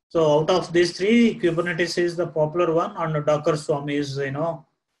 So out of these three, Kubernetes is the popular one, and Docker Swarm is kind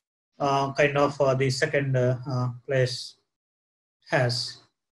of the second place has.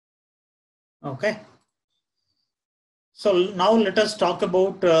 Okay. So now let us talk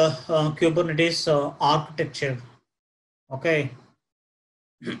about Kubernetes architecture. Okay.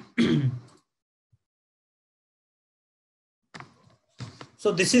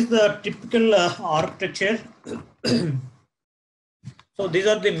 So this is the typical architecture. So these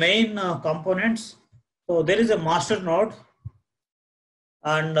are the main components. So there is a master node,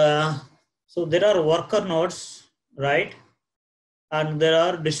 and so there are worker nodes, right? And there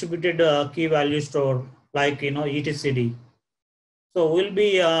are distributed key value store like etcd. So we'll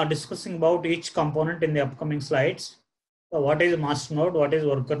be discussing about each component in the upcoming slides. So what is master node, what is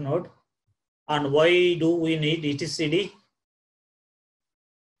worker node, and why do we need etcd,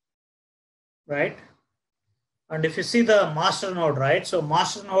 right? And if you see the master node, right? So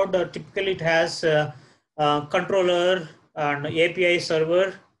master node typically it has controller and API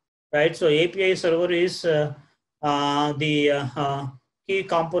server, right? So API server is the key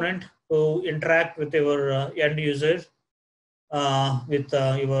component to interact with your end user with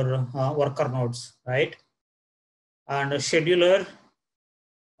your worker nodes, right? And a scheduler,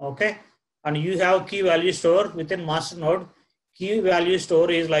 okay? And you have key value store within master node. Key value store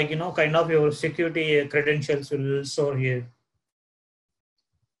is like, kind of your security credentials will store here.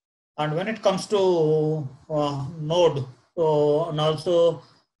 And when it comes to node, so and also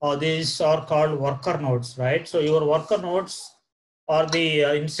these are called worker nodes, right? So your worker nodes are the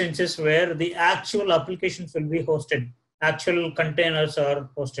instances where the actual applications will be hosted, actual containers are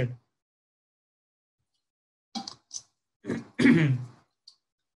hosted.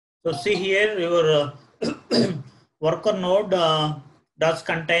 So see here, your worker node does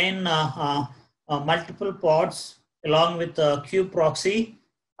contain multiple pods along with kube proxy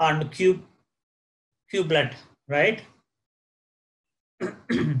and kubelet, right?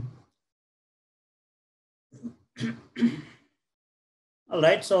 All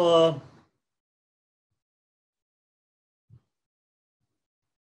right, so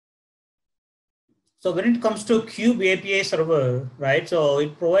when it comes to Kube API server, right? So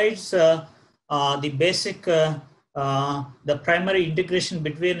it provides the basic, the primary integration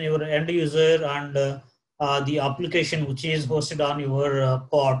between your end user and the application which is hosted on your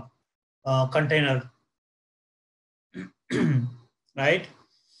pod container, right?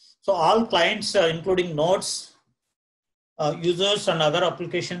 So all clients, including nodes, users and other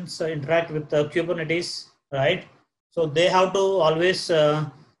applications interact with Kubernetes, right? So they have to always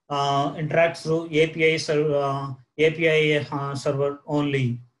interact through API server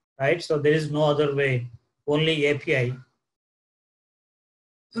only, right? So there is no other way, only API.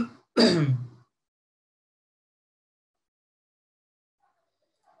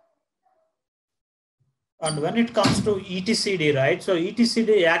 And when it comes to etcd, right? So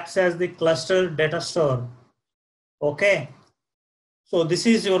etcd acts as the cluster data store. Okay. So this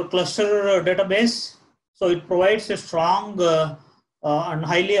is your cluster database. So it provides a strong and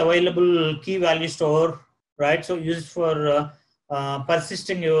highly available key value store, right? So used for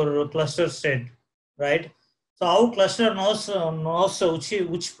persisting your cluster state, right? So our cluster knows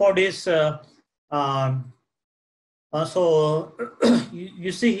which pod is. So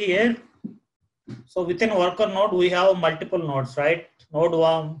you see here. So within worker node we have multiple nodes, right? Node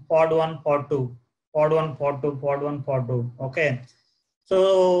one, pod two, pod one, pod two, pod one, pod two. Okay.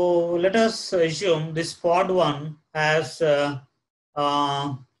 So let us assume this pod one has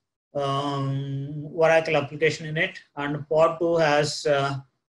Oracle application in it, and pod two has the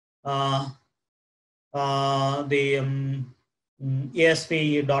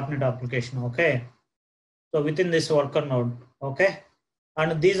ASP.NET application. Okay. So within this worker node, okay,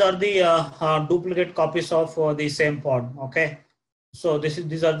 and these are the duplicate copies of the same pod. Okay. So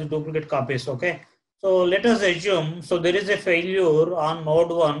these are the duplicate copies. Okay. So let us assume, so there is a failure on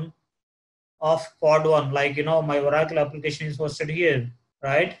node one of pod one, like my Oracle application is hosted here,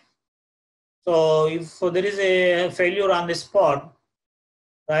 right? So if there is a failure on this pod,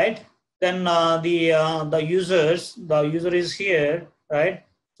 right, then the user is here, right?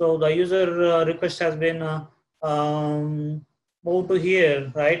 So the user request has been moved to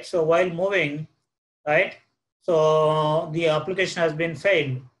here, right? So while moving, right, so the application has been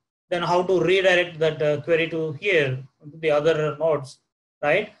failed. Then how to redirect that query to here, to the other nodes,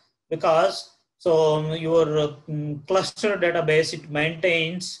 right? Because so your cluster database, it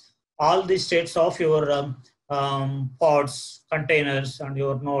maintains all the states of your pods, containers, and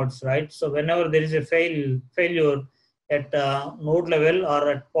your nodes, right? So whenever there is a failure at node level or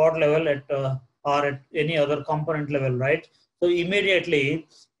at pod level or at any other component level, right? So immediately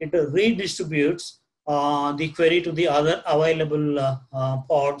it redistributes the query to the other available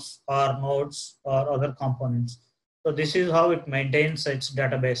pods or nodes or other components. So this is how it maintains its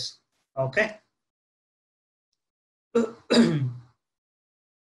database. Okay.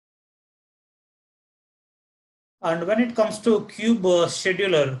 And when it comes to kube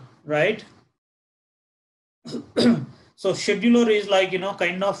scheduler, right? So scheduler is like,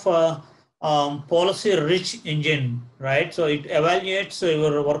 kind of policy rich engine, right? So it evaluates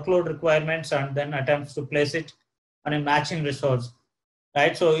your workload requirements and then attempts to place it on a matching resource,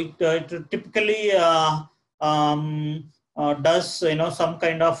 right? So it typically does, some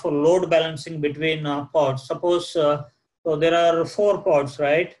kind of load balancing between pods. Suppose so there are 4 pods,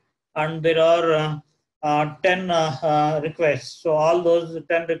 right? And there are 10 requests. So all those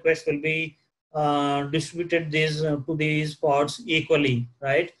 10 requests will be distributed to these pods equally,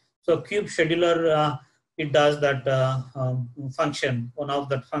 right? So kube scheduler, it does that function, one of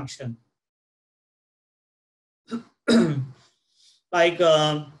that function. Like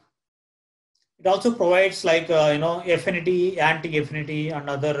it also provides like affinity, anti-affinity, and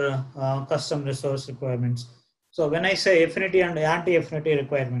other custom resource requirements. So when I say affinity and anti-affinity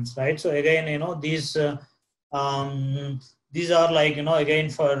requirements, right? So again, these are like, again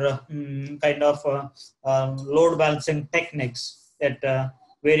for kind of load balancing techniques at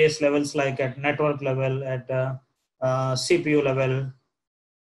various levels, like at network level, at CPU level,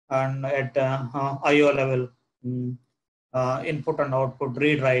 and at IO level. Input and output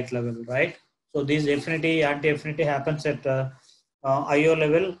read write level, right? So these affinity, anti-affinity happens at IO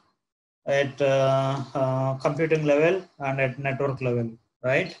level, at computing level, and at network level,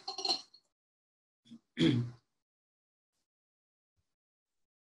 right?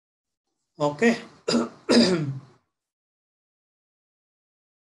 Okay.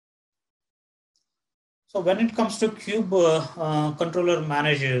 So when it comes to kube controller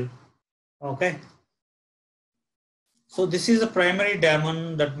manager, okay. So this is a primary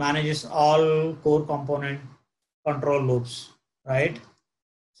daemon that manages all core component control loops, right?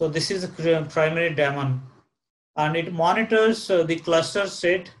 So this is a primary daemon, and it monitors the cluster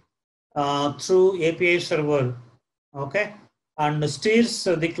state through API server, okay, and steers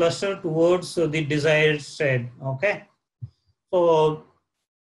the cluster towards the desired state, okay. So,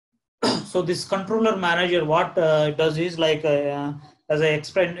 so this controller manager, what it does is like, as I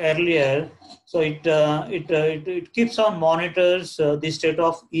explained earlier, so it keeps on monitors the state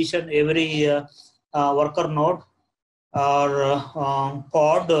of each and every worker node or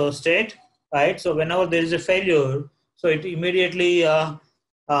pod state, right? So whenever there is a failure, so it immediately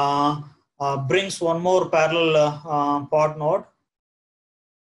brings one more parallel pod node.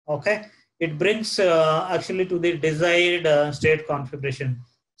 Okay, it brings actually to the desired state configuration.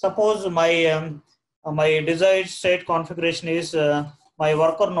 Suppose my desired state configuration is my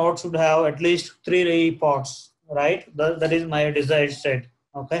worker node should have at least 3 pods, right? That is my desired state.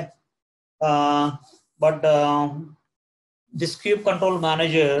 Okay, but this kube control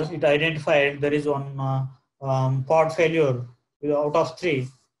manager, it identified there is one pod failure out of 3.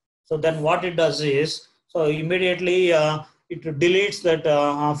 So then what it does is, so immediately it deletes that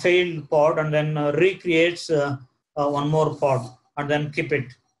failed pod and then recreates one more pod and then keep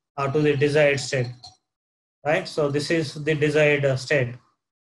it to the desired state, right? So this is the desired state.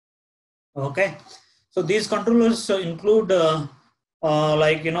 Okay, so these controllers include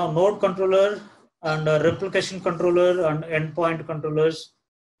like, node controller and replication controller and endpoint controllers,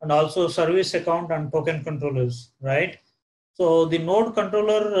 and also service account and token controllers, right? So the node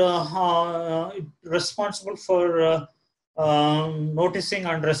controller responsible for noticing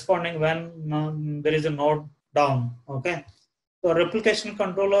and responding when there is a node down. Okay, so replication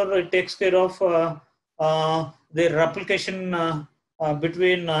controller, it takes care of the replication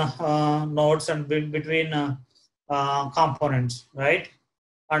between nodes and between components, right?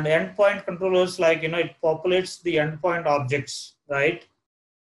 And endpoint controllers, like, it populates the endpoint objects, right?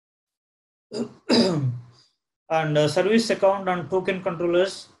 And service account and token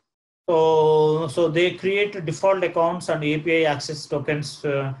controllers, so they create default accounts and API access tokens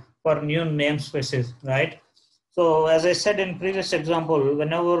for new namespaces, right? So as I said in previous example,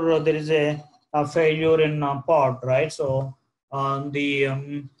 whenever there is a failure in pod, right? So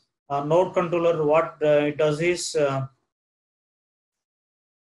the node controller, what it does is, the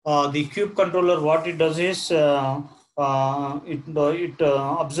kube controller, what it does is, it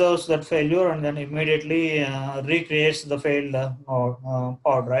observes that failure and then immediately recreates the failed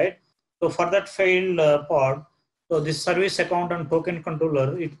pod, right? So for that failed pod, so this service account and token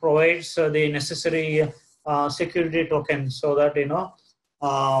controller, it provides the necessary security tokens, so that, the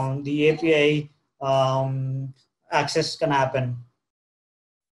API access can happen.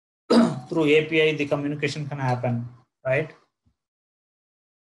 Through API, the communication can happen, right?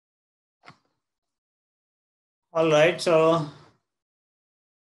 All right, so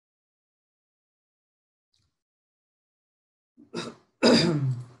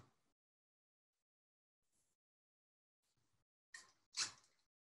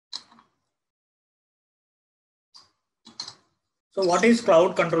So what is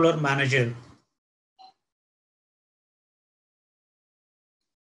Cloud Controller Manager?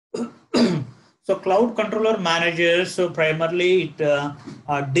 So Cloud Controller Manager, so primarily it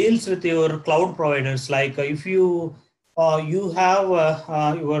deals with your cloud providers. Like if you you have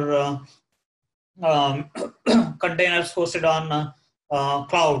your containers hosted on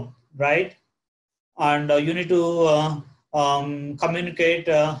cloud, right? And you need to communicate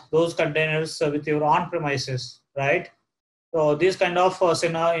those containers with your on-premises, right? So these kind of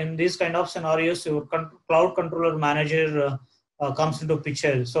in these kind of scenarios, your cloud controller manager comes into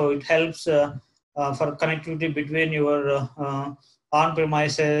picture. So it helps for connectivity between your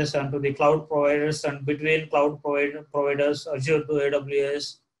on-premises and to the cloud providers, and between cloud providers, Azure to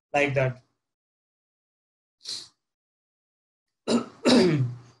AWS, like that.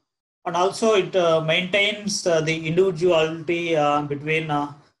 And also it maintains the individuality between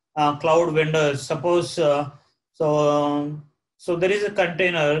cloud vendors. Suppose so there is a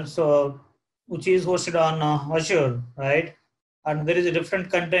container which is hosted on Azure, right? And there is a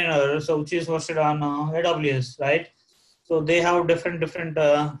different container which is hosted on AWS, right? So they have different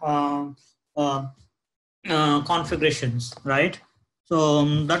configurations, right? So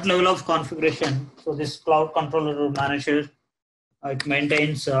that level of configuration. So this cloud controller manager, it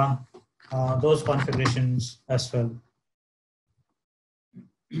maintains those configurations as well.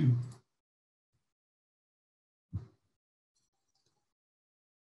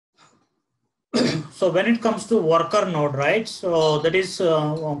 So when it comes to worker node, right? So that is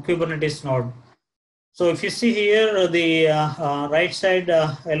Kubernetes node. So if you see here, the right side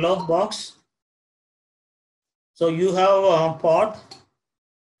yellow box, so you have a pod,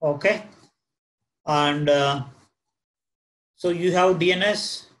 okay, and so you have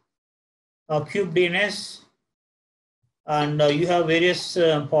DNS, kube DNS, and you have various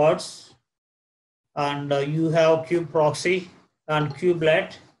pods, and you have kube proxy and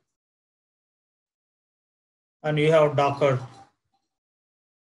kubelet, and you have Docker.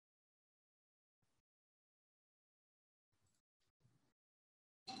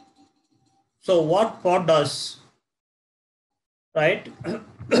 So what pod does, right?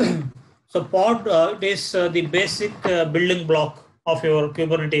 So pod it is the basic building block of your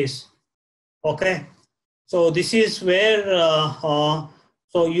Kubernetes. Okay. So this is where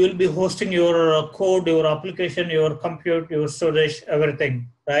so you will be hosting your code, your application, your compute, your storage, everything,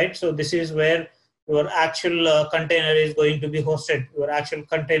 right? So this is where your actual container is going to be hosted, your actual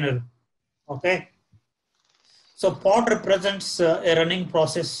container. Okay. So pod represents a running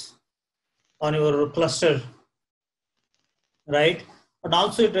process on your cluster, right? And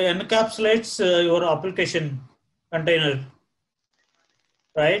also it encapsulates your application container,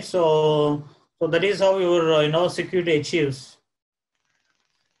 right? So that is how your security achieves.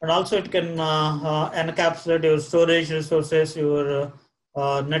 And also it can encapsulate your storage resources, your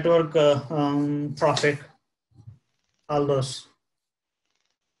network traffic, all those.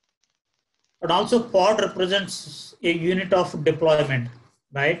 And also pod represents a unit of deployment,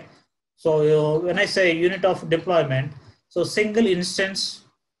 right? So when I say unit of deployment, so single instance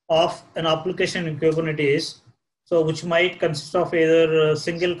of an application in Kubernetes, so which might consist of either a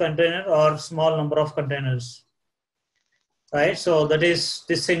single container or small number of containers, right? So that is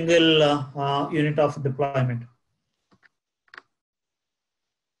the single unit of deployment.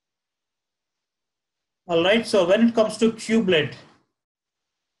 All right, so when it comes to kubelet,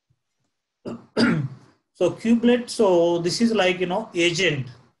 so kubelet, so this is like,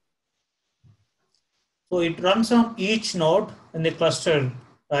 agent. So it runs on each node in the cluster,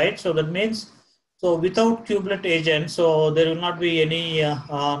 right? So that means, so without kubelet agent, so there will not be any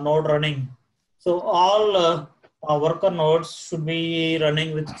node running. So all worker nodes should be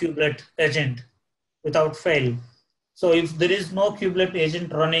running with kubelet agent without fail. So if there is no kubelet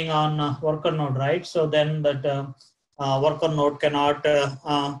agent running on worker node, right? So then that worker node cannot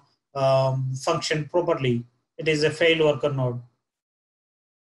function properly. It is a failed worker node.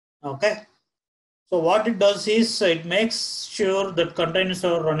 Okay. So what it does is it makes sure that containers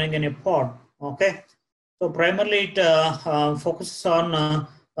are running in a pod. Okay. So primarily it focuses on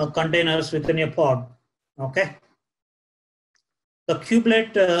containers within a pod. Okay. The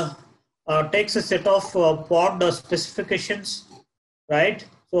kubelet takes a set of pod specifications, right?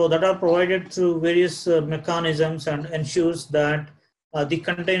 So that are provided through various mechanisms and ensures that the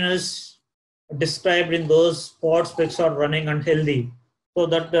containers described in those pod specs are running and healthy. So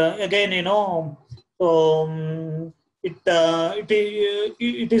that again, so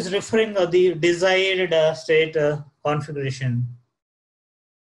it is referring the desired state configuration.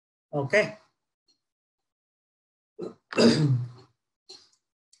 Okay.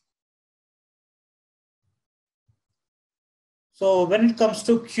 So when it comes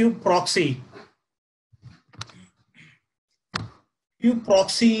to kube proxy, it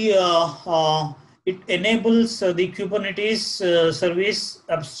enables the Kubernetes service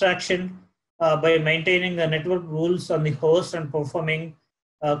abstraction by maintaining the network rules on the host and performing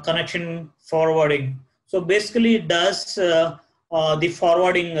connection forwarding. So basically, it does the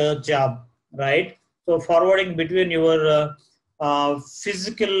forwarding job, right? So forwarding between your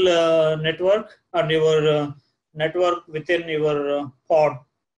physical network and your network within your pod.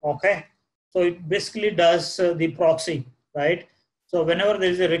 Okay, so it basically does the proxy, right? So whenever there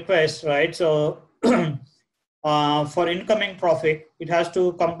is a request, right? So for incoming traffic, it has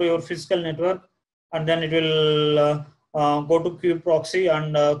to come to your physical network, and then it will go to kube proxy,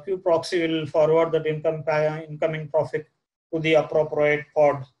 and kube proxy will forward that incoming traffic to the appropriate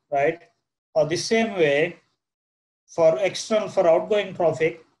pod, right? The same way for outgoing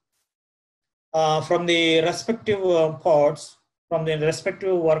traffic from the respective pods, from the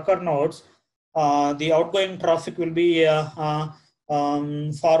respective worker nodes, the outgoing traffic will be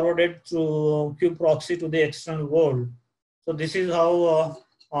forwarded through kube proxy to the external world. So this is how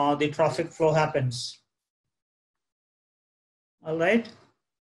the traffic flow happens. All right.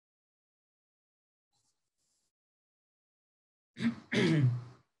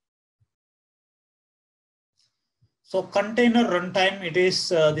 So container runtime, it is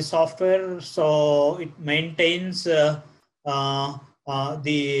the software. So it maintains the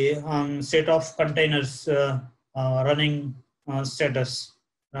state of containers running status,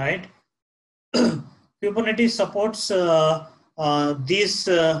 right? Kubernetes supports these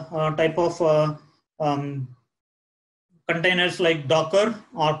type of containers like Docker,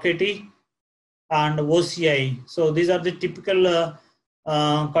 RKT, and OCI. So these are the typical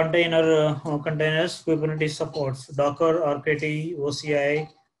containers Kubernetes supports: Docker, RKT, OCI,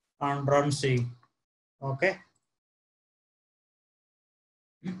 and runc. Okay.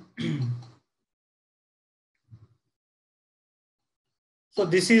 So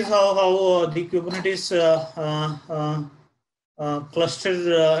this is how the Kubernetes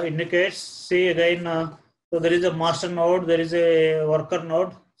cluster indicates. See again, so there is a master node, there is a worker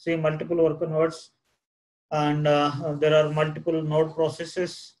node. See multiple worker nodes, and there are multiple node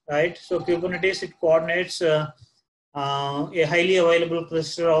processes, right? So Kubernetes, it coordinates a highly available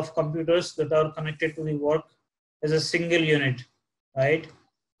cluster of computers that are connected to the work as a single unit, right?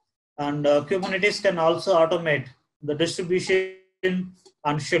 And Kubernetes can also automate the distribution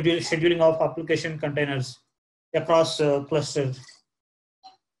and scheduling of application containers across clusters.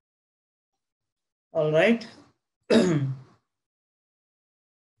 All right.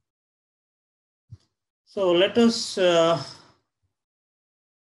 So let us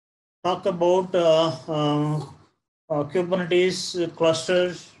talk about Kubernetes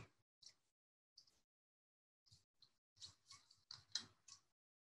clusters.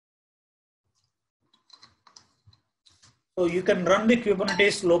 So you can run the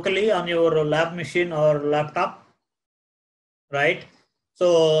Kubernetes locally on your lab machine or laptop, right?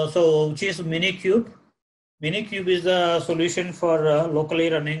 So which is Minikube. Minikube is the solution for locally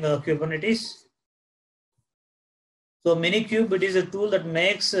running Kubernetes. So Minikube, it is a tool that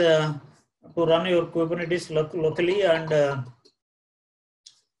makes to run your Kubernetes locally, and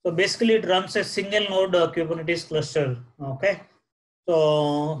so basically it runs a single node Kubernetes cluster. Okay.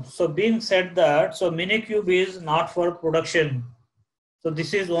 So being said that, so Minikube is not for production. So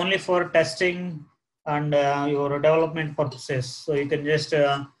this is only for testing and your development purposes. So you can just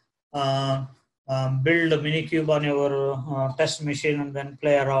build a Minikube on your test machine and then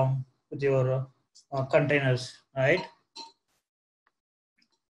play around with your containers, right?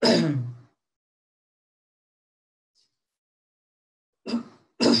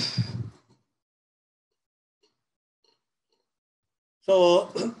 So,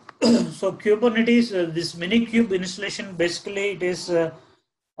 so Kubernetes, this Minikube installation, basically it is a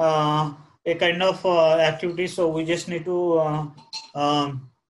kind of activity. So we just need to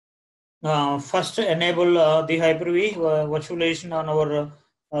first enable the Hyper-V virtualization on our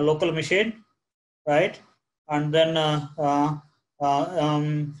local machine, right? And then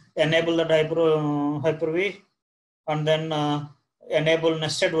enable that Hyper-V, and then enable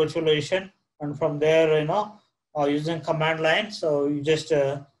nested virtualization, and from there, using command line, so you just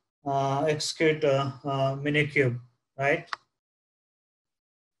execute Minikube, right?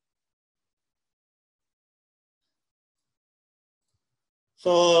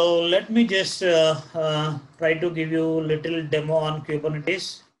 So let me just try to give you a little demo on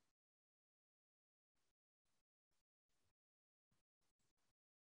Kubernetes.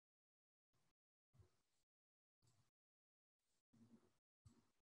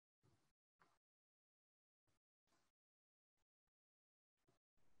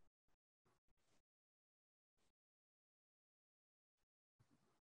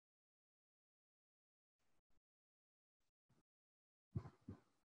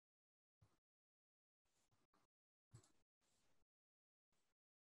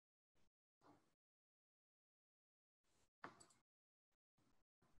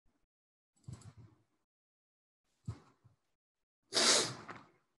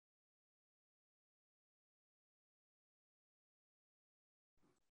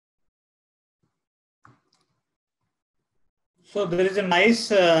 So there is a nice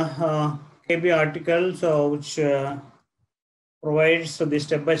KB article, so which provides the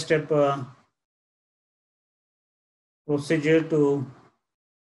step-by-step procedure to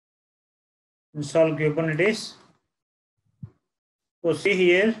install Kubernetes. So see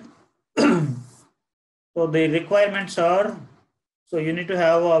here, so the requirements are, so you need to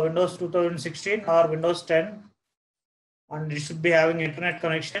have a Windows 2016 or Windows 10, and you should be having internet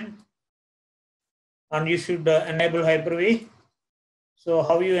connection, and you should enable Hyper-V. So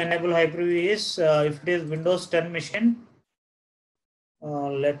how you enable Hyper-V is, if it is Windows 10 machine,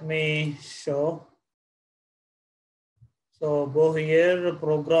 let me show. So go here,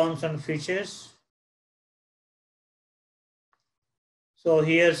 programs and features. So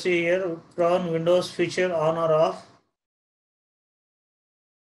here, see here, turn Windows feature on or off.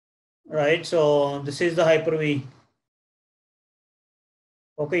 Right, so this is the Hyper-V.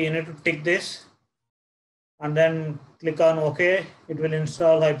 Okay, you need to tick this and then click on OK. It will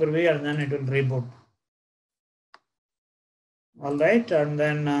install Hyper-V and then it will reboot. All right, and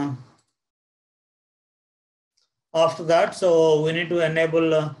then after that, so we need to enable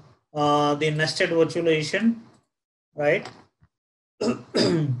the nested virtualization, right?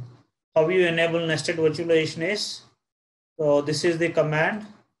 How you enable nested virtualization is, so this is the command.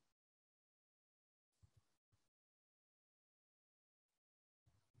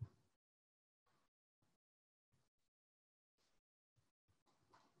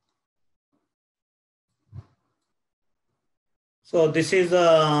 So this is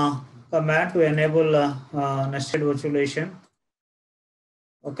the command to enable nested virtualization.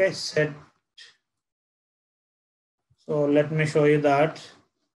 Okay, set. So let me show you that.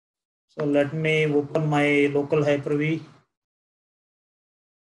 So let me open my local Hyper-V.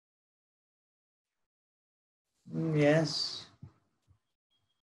 Yes.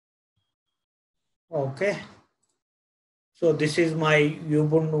 Okay. So this is my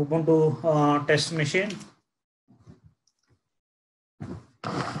Ubuntu test machine.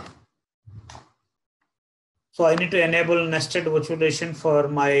 So I need to enable nested virtualization for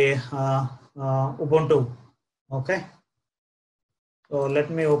my Ubuntu. Okay. So let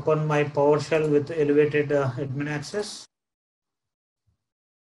me open my PowerShell with elevated admin access.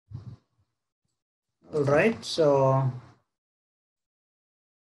 All right. So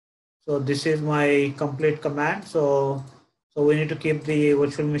this is my complete command. So we need to keep the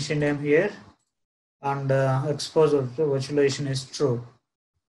virtual machine name here and expose virtualization is true.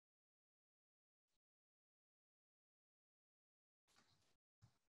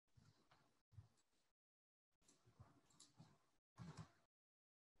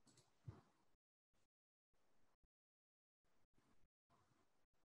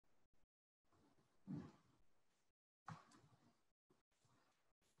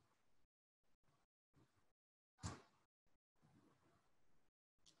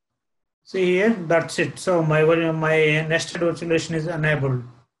 See here, that's it. So my nested virtualization is enabled.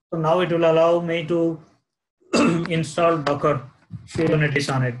 So now it will allow me to install Docker Kubernetes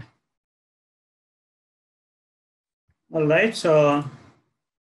on it. All right. So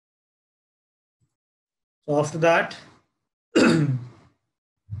after that,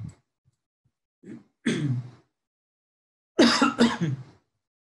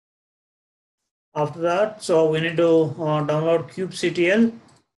 so we need to download kubectl.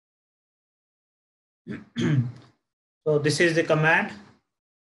 So this is the command.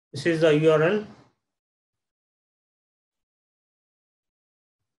 This is the URL.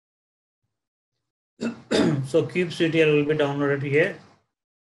 So kubectl will be downloaded here.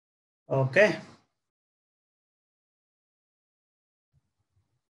 Okay.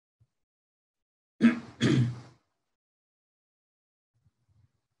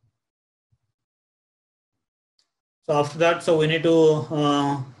 So after that, so we need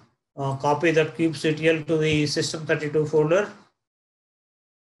to copy that kubectl to the system32 folder.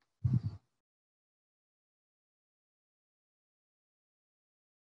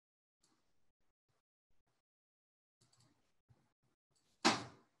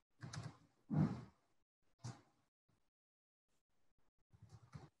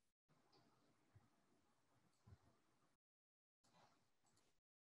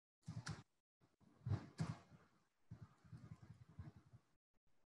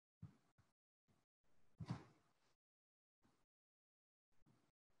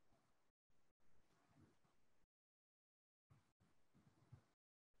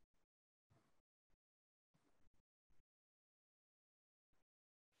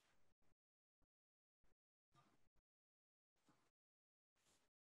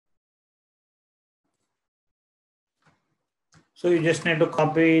 So you just need to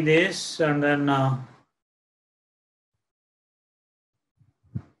copy this and then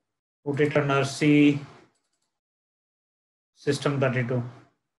put it under C system32.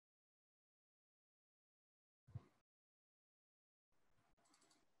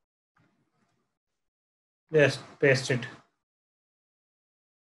 Just paste it.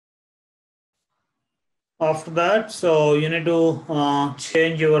 After that, so you need to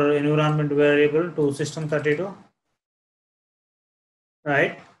change your environment variable to system32,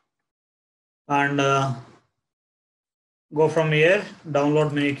 right? And go from here,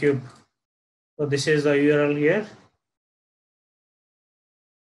 download Minikube. So this is the URL here.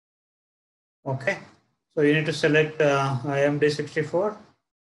 Okay. So you need to select IMD64,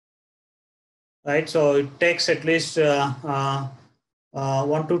 right? So it takes at least 1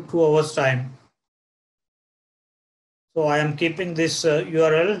 to 2 hours time. So I am keeping this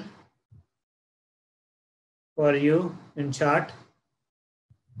URL for you in chat.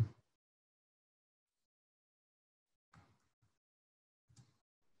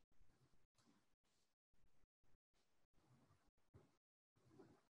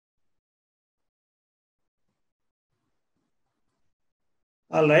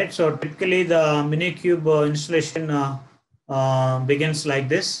 All right. So typically the Minikube installation begins like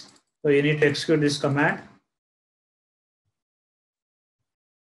this. So you need to execute this command.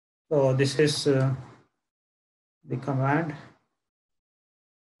 So this is the command.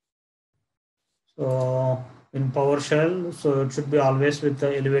 So in PowerShell, so it should be always with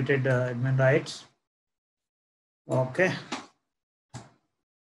the elevated admin rights. Okay.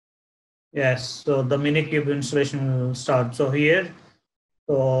 Yes. So the Minikube installation will start. So here,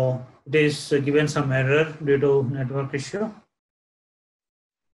 so it is given some error due to network issue.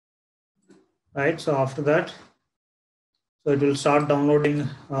 Right. So after that, so it will start downloading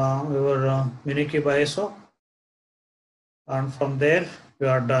your Minikube ISO, and from there you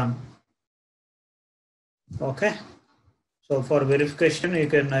are done. Okay. So for verification, you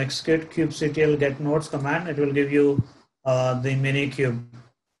can execute kubectl get nodes command. It will give you the Minikube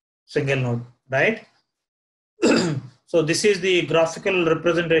single node, right? So this is the graphical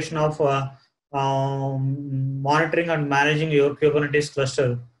representation of monitoring and managing your Kubernetes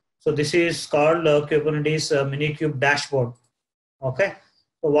cluster. So this is called Kubernetes Minikube dashboard. Okay.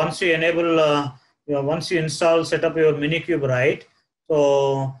 So once you enable, once you install, set up your Minikube, right?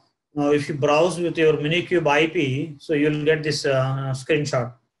 So now if you browse with your Minikube IP, so you'll get this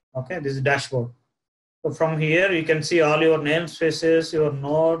screenshot. Okay, this is dashboard. So from here, you can see all your namespaces, your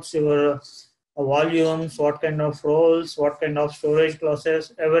nodes, your volumes, what kind of roles, what kind of storage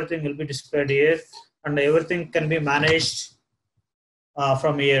classes, everything will be displayed here, and everything can be managed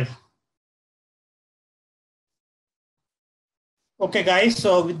from here. Okay, guys.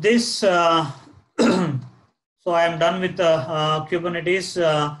 So with this, so I am done with Kubernetes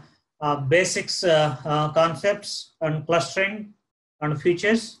basics, concepts, and clustering and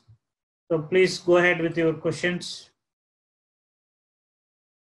features. So please go ahead with your questions.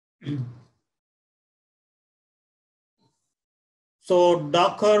 So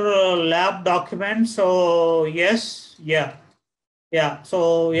Docker lab document. So yes, yeah.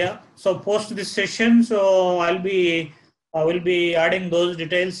 So So post this session. So I will be adding those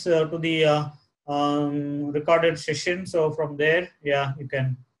details to the recorded session. So from there, yeah, you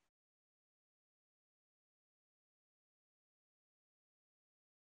can.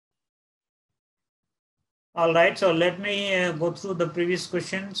 All right. So let me go through the previous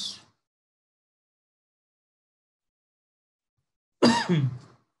questions.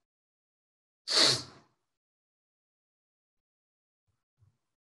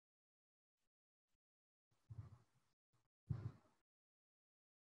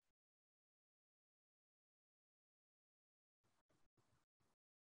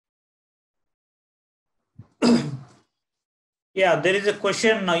 Yeah, there is a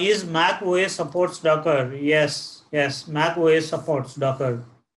question. Is Mac OS supports Docker? Yes, Mac OS supports Docker.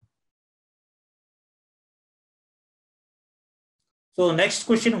 So next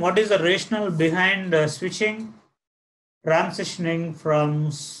question, what is the rationale behind switching, transitioning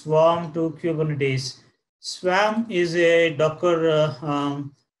from Swarm to Kubernetes? Swarm is a Docker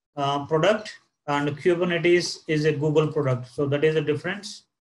product, and Kubernetes is a Google product. So that is the difference.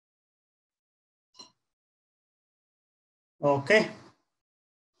 Okay.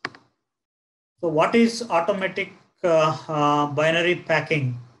 So what is automatic binary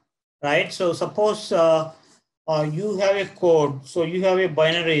packing, right? So suppose you have a code, so you have a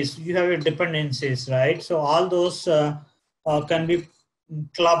binaries, you have a dependencies, right? So all those can be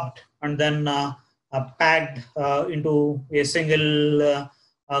clubbed and then packed into a single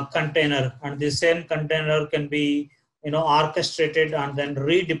container, and the same container can be orchestrated and then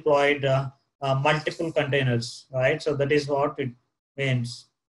redeployed multiple containers, right? So that is what it means.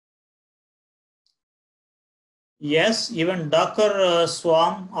 Yes, even Docker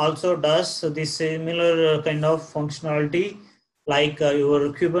Swarm also does the similar kind of functionality like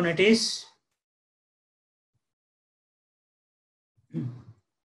your Kubernetes.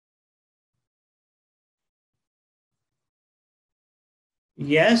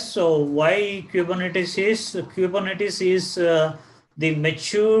 Yes, so why Kubernetes is the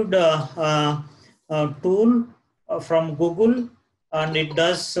matured tool from Google, and it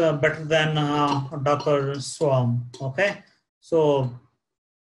does better than Docker Swarm. Okay, so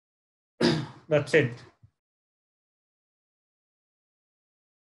that's it.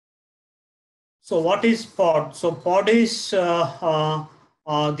 So what is pod? So pod is the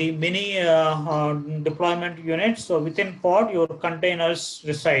mini deployment unit. So within pod, your containers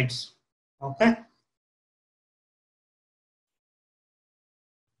resides. Okay.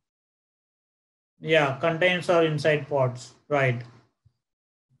 Yeah, containers are inside pods. Right.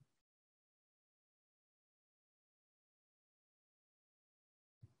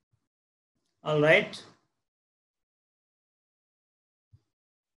 All right.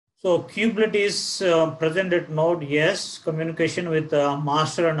 So kubelet is present at node. Yes. Communication with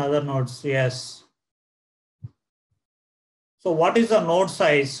master and other nodes. Yes. So what is the node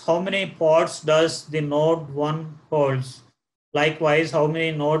size? How many pods does the node one holds? Likewise, how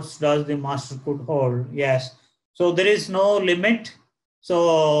many nodes does the master could hold? Yes. So there is no limit.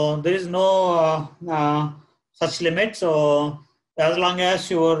 So there is no such limit. So as long as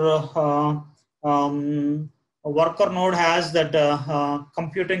your worker node has that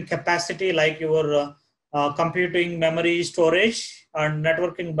computing capacity, like your computing memory storage and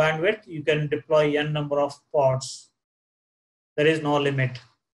networking bandwidth, you can deploy n number of pods. There is no limit.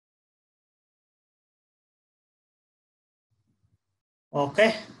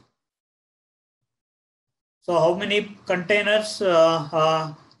 Okay. So how many containers in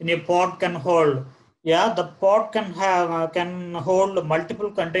a pod can hold? Yeah, the pod can hold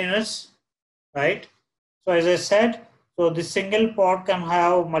multiple containers, right? So as I said, so the single pod can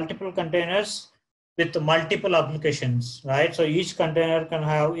have multiple containers with multiple applications, right? So each container can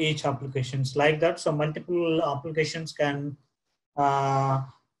have each applications like that. So multiple applications can have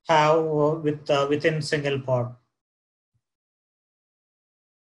within single pod.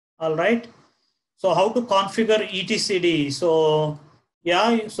 All right. So how to configure etcd? So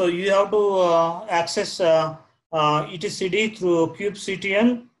yeah, so you have to access etcd through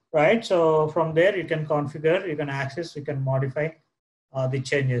kubectl, right? So from there you can configure, you can access, you can modify the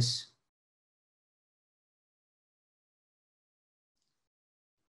changes.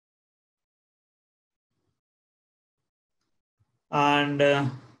 And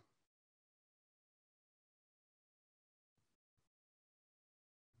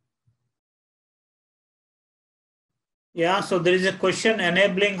yeah, so there is a question,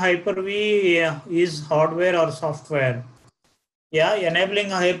 enabling Hyper-V is hardware or software? Yeah,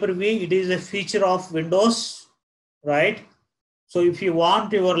 enabling Hyper-V, it is a feature of Windows, right? So if you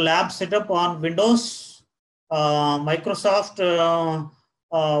want your lab setup on Windows, Microsoft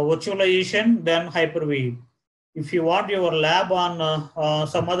virtualization, then Hyper-V. If you want your lab on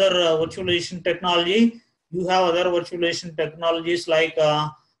some other virtualization technology, you have other virtualization technologies like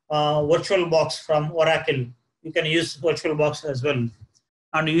VirtualBox from Oracle. You can use VirtualBox as well.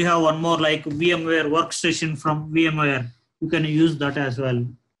 And you have one more like VMware Workstation from VMware. You can use that as well.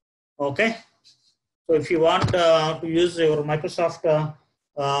 Okay. So if you want to use your Microsoft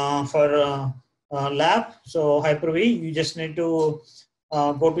for lab, so Hyper-V, you just need to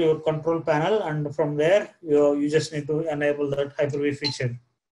go to your control panel, and from there you just need to enable that Hyper-V feature.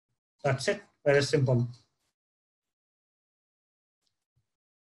 That's it. Very simple.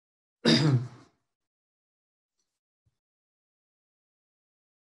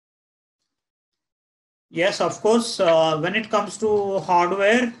 Yes, of course. When it comes to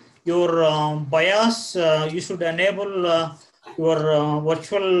hardware, your BIOS, you should enable your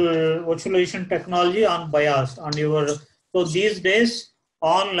virtualization technology on BIOS on your. So these days,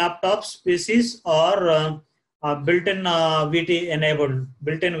 all laptops, PCs are built-in VT enabled,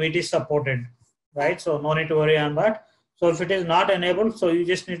 built-in VT supported, right? So no need to worry on that. So if it is not enabled, so you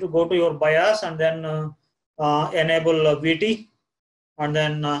just need to go to your BIOS and then enable VT, and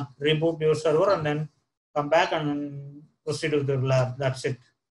then reboot your server, and then come back and proceed with the lab. That's it.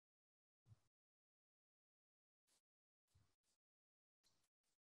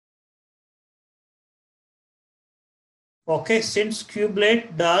 Okay, since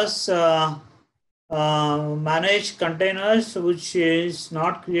kubelet does manage containers which is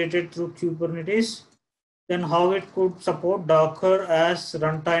not created through Kubernetes, then how it could support Docker as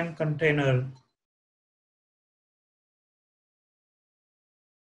runtime container?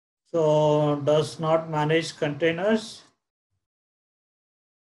 So does not manage containers.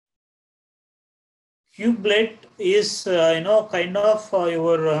 Kubelet is kind of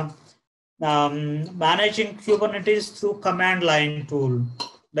your managing Kubernetes through command line tool.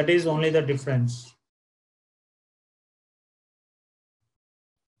 That is only the difference.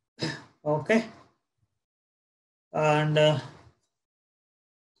 Okay. And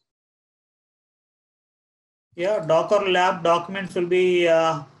yeah, Docker Lab documents will be,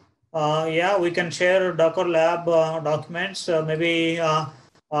 yeah, we can share Docker Lab documents, maybe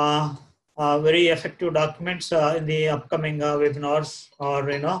very effective documents in the upcoming webinars, or,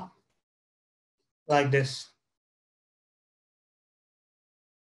 like this.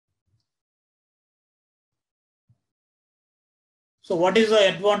 So what is the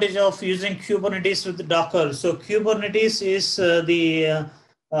advantage of using Kubernetes with Docker? So Kubernetes is the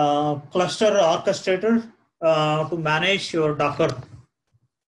cluster orchestrator to manage your Docker.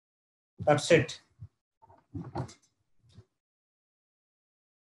 That's it.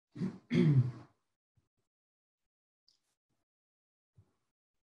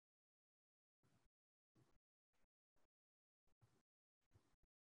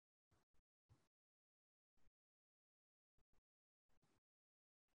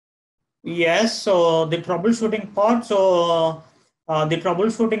 Yes, so the troubleshooting part. So the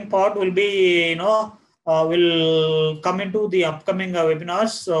troubleshooting part will be, will come into the upcoming webinars.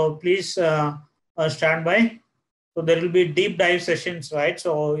 So please stand by. So there will be deep dive sessions, right?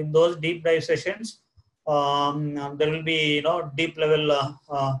 So in those deep dive sessions, there will be, deep level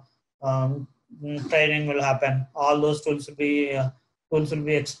training will happen. All those tools will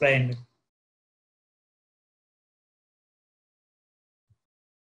be explained.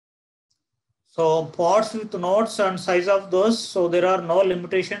 So pods with nodes and size of those. So there are no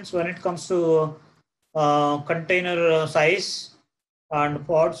limitations when it comes to container size and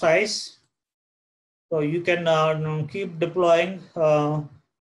pod size. So you can keep deploying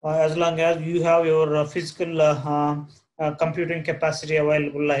as long as you have your physical computing capacity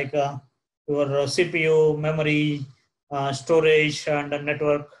available, like your CPU, memory, storage, and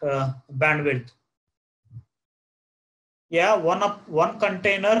network bandwidth. Yeah, one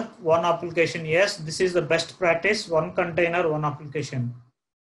container, one application. Yes, this is the best practice. One container, one application.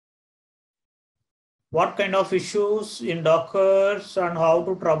 What kind of issues in Docker and how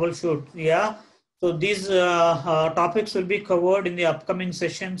to troubleshoot? Yeah, so these topics will be covered in the upcoming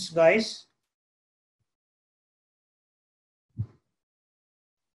sessions, guys.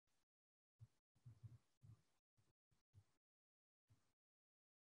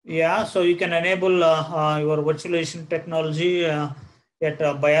 Yeah, so you can enable your virtualization technology at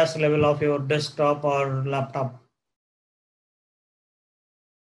a BIOS level of your desktop or laptop.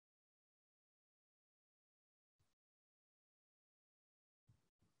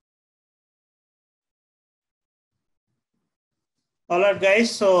 All right,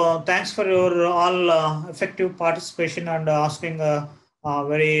 guys. So thanks for your all effective participation and asking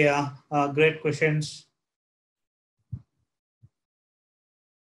very great questions.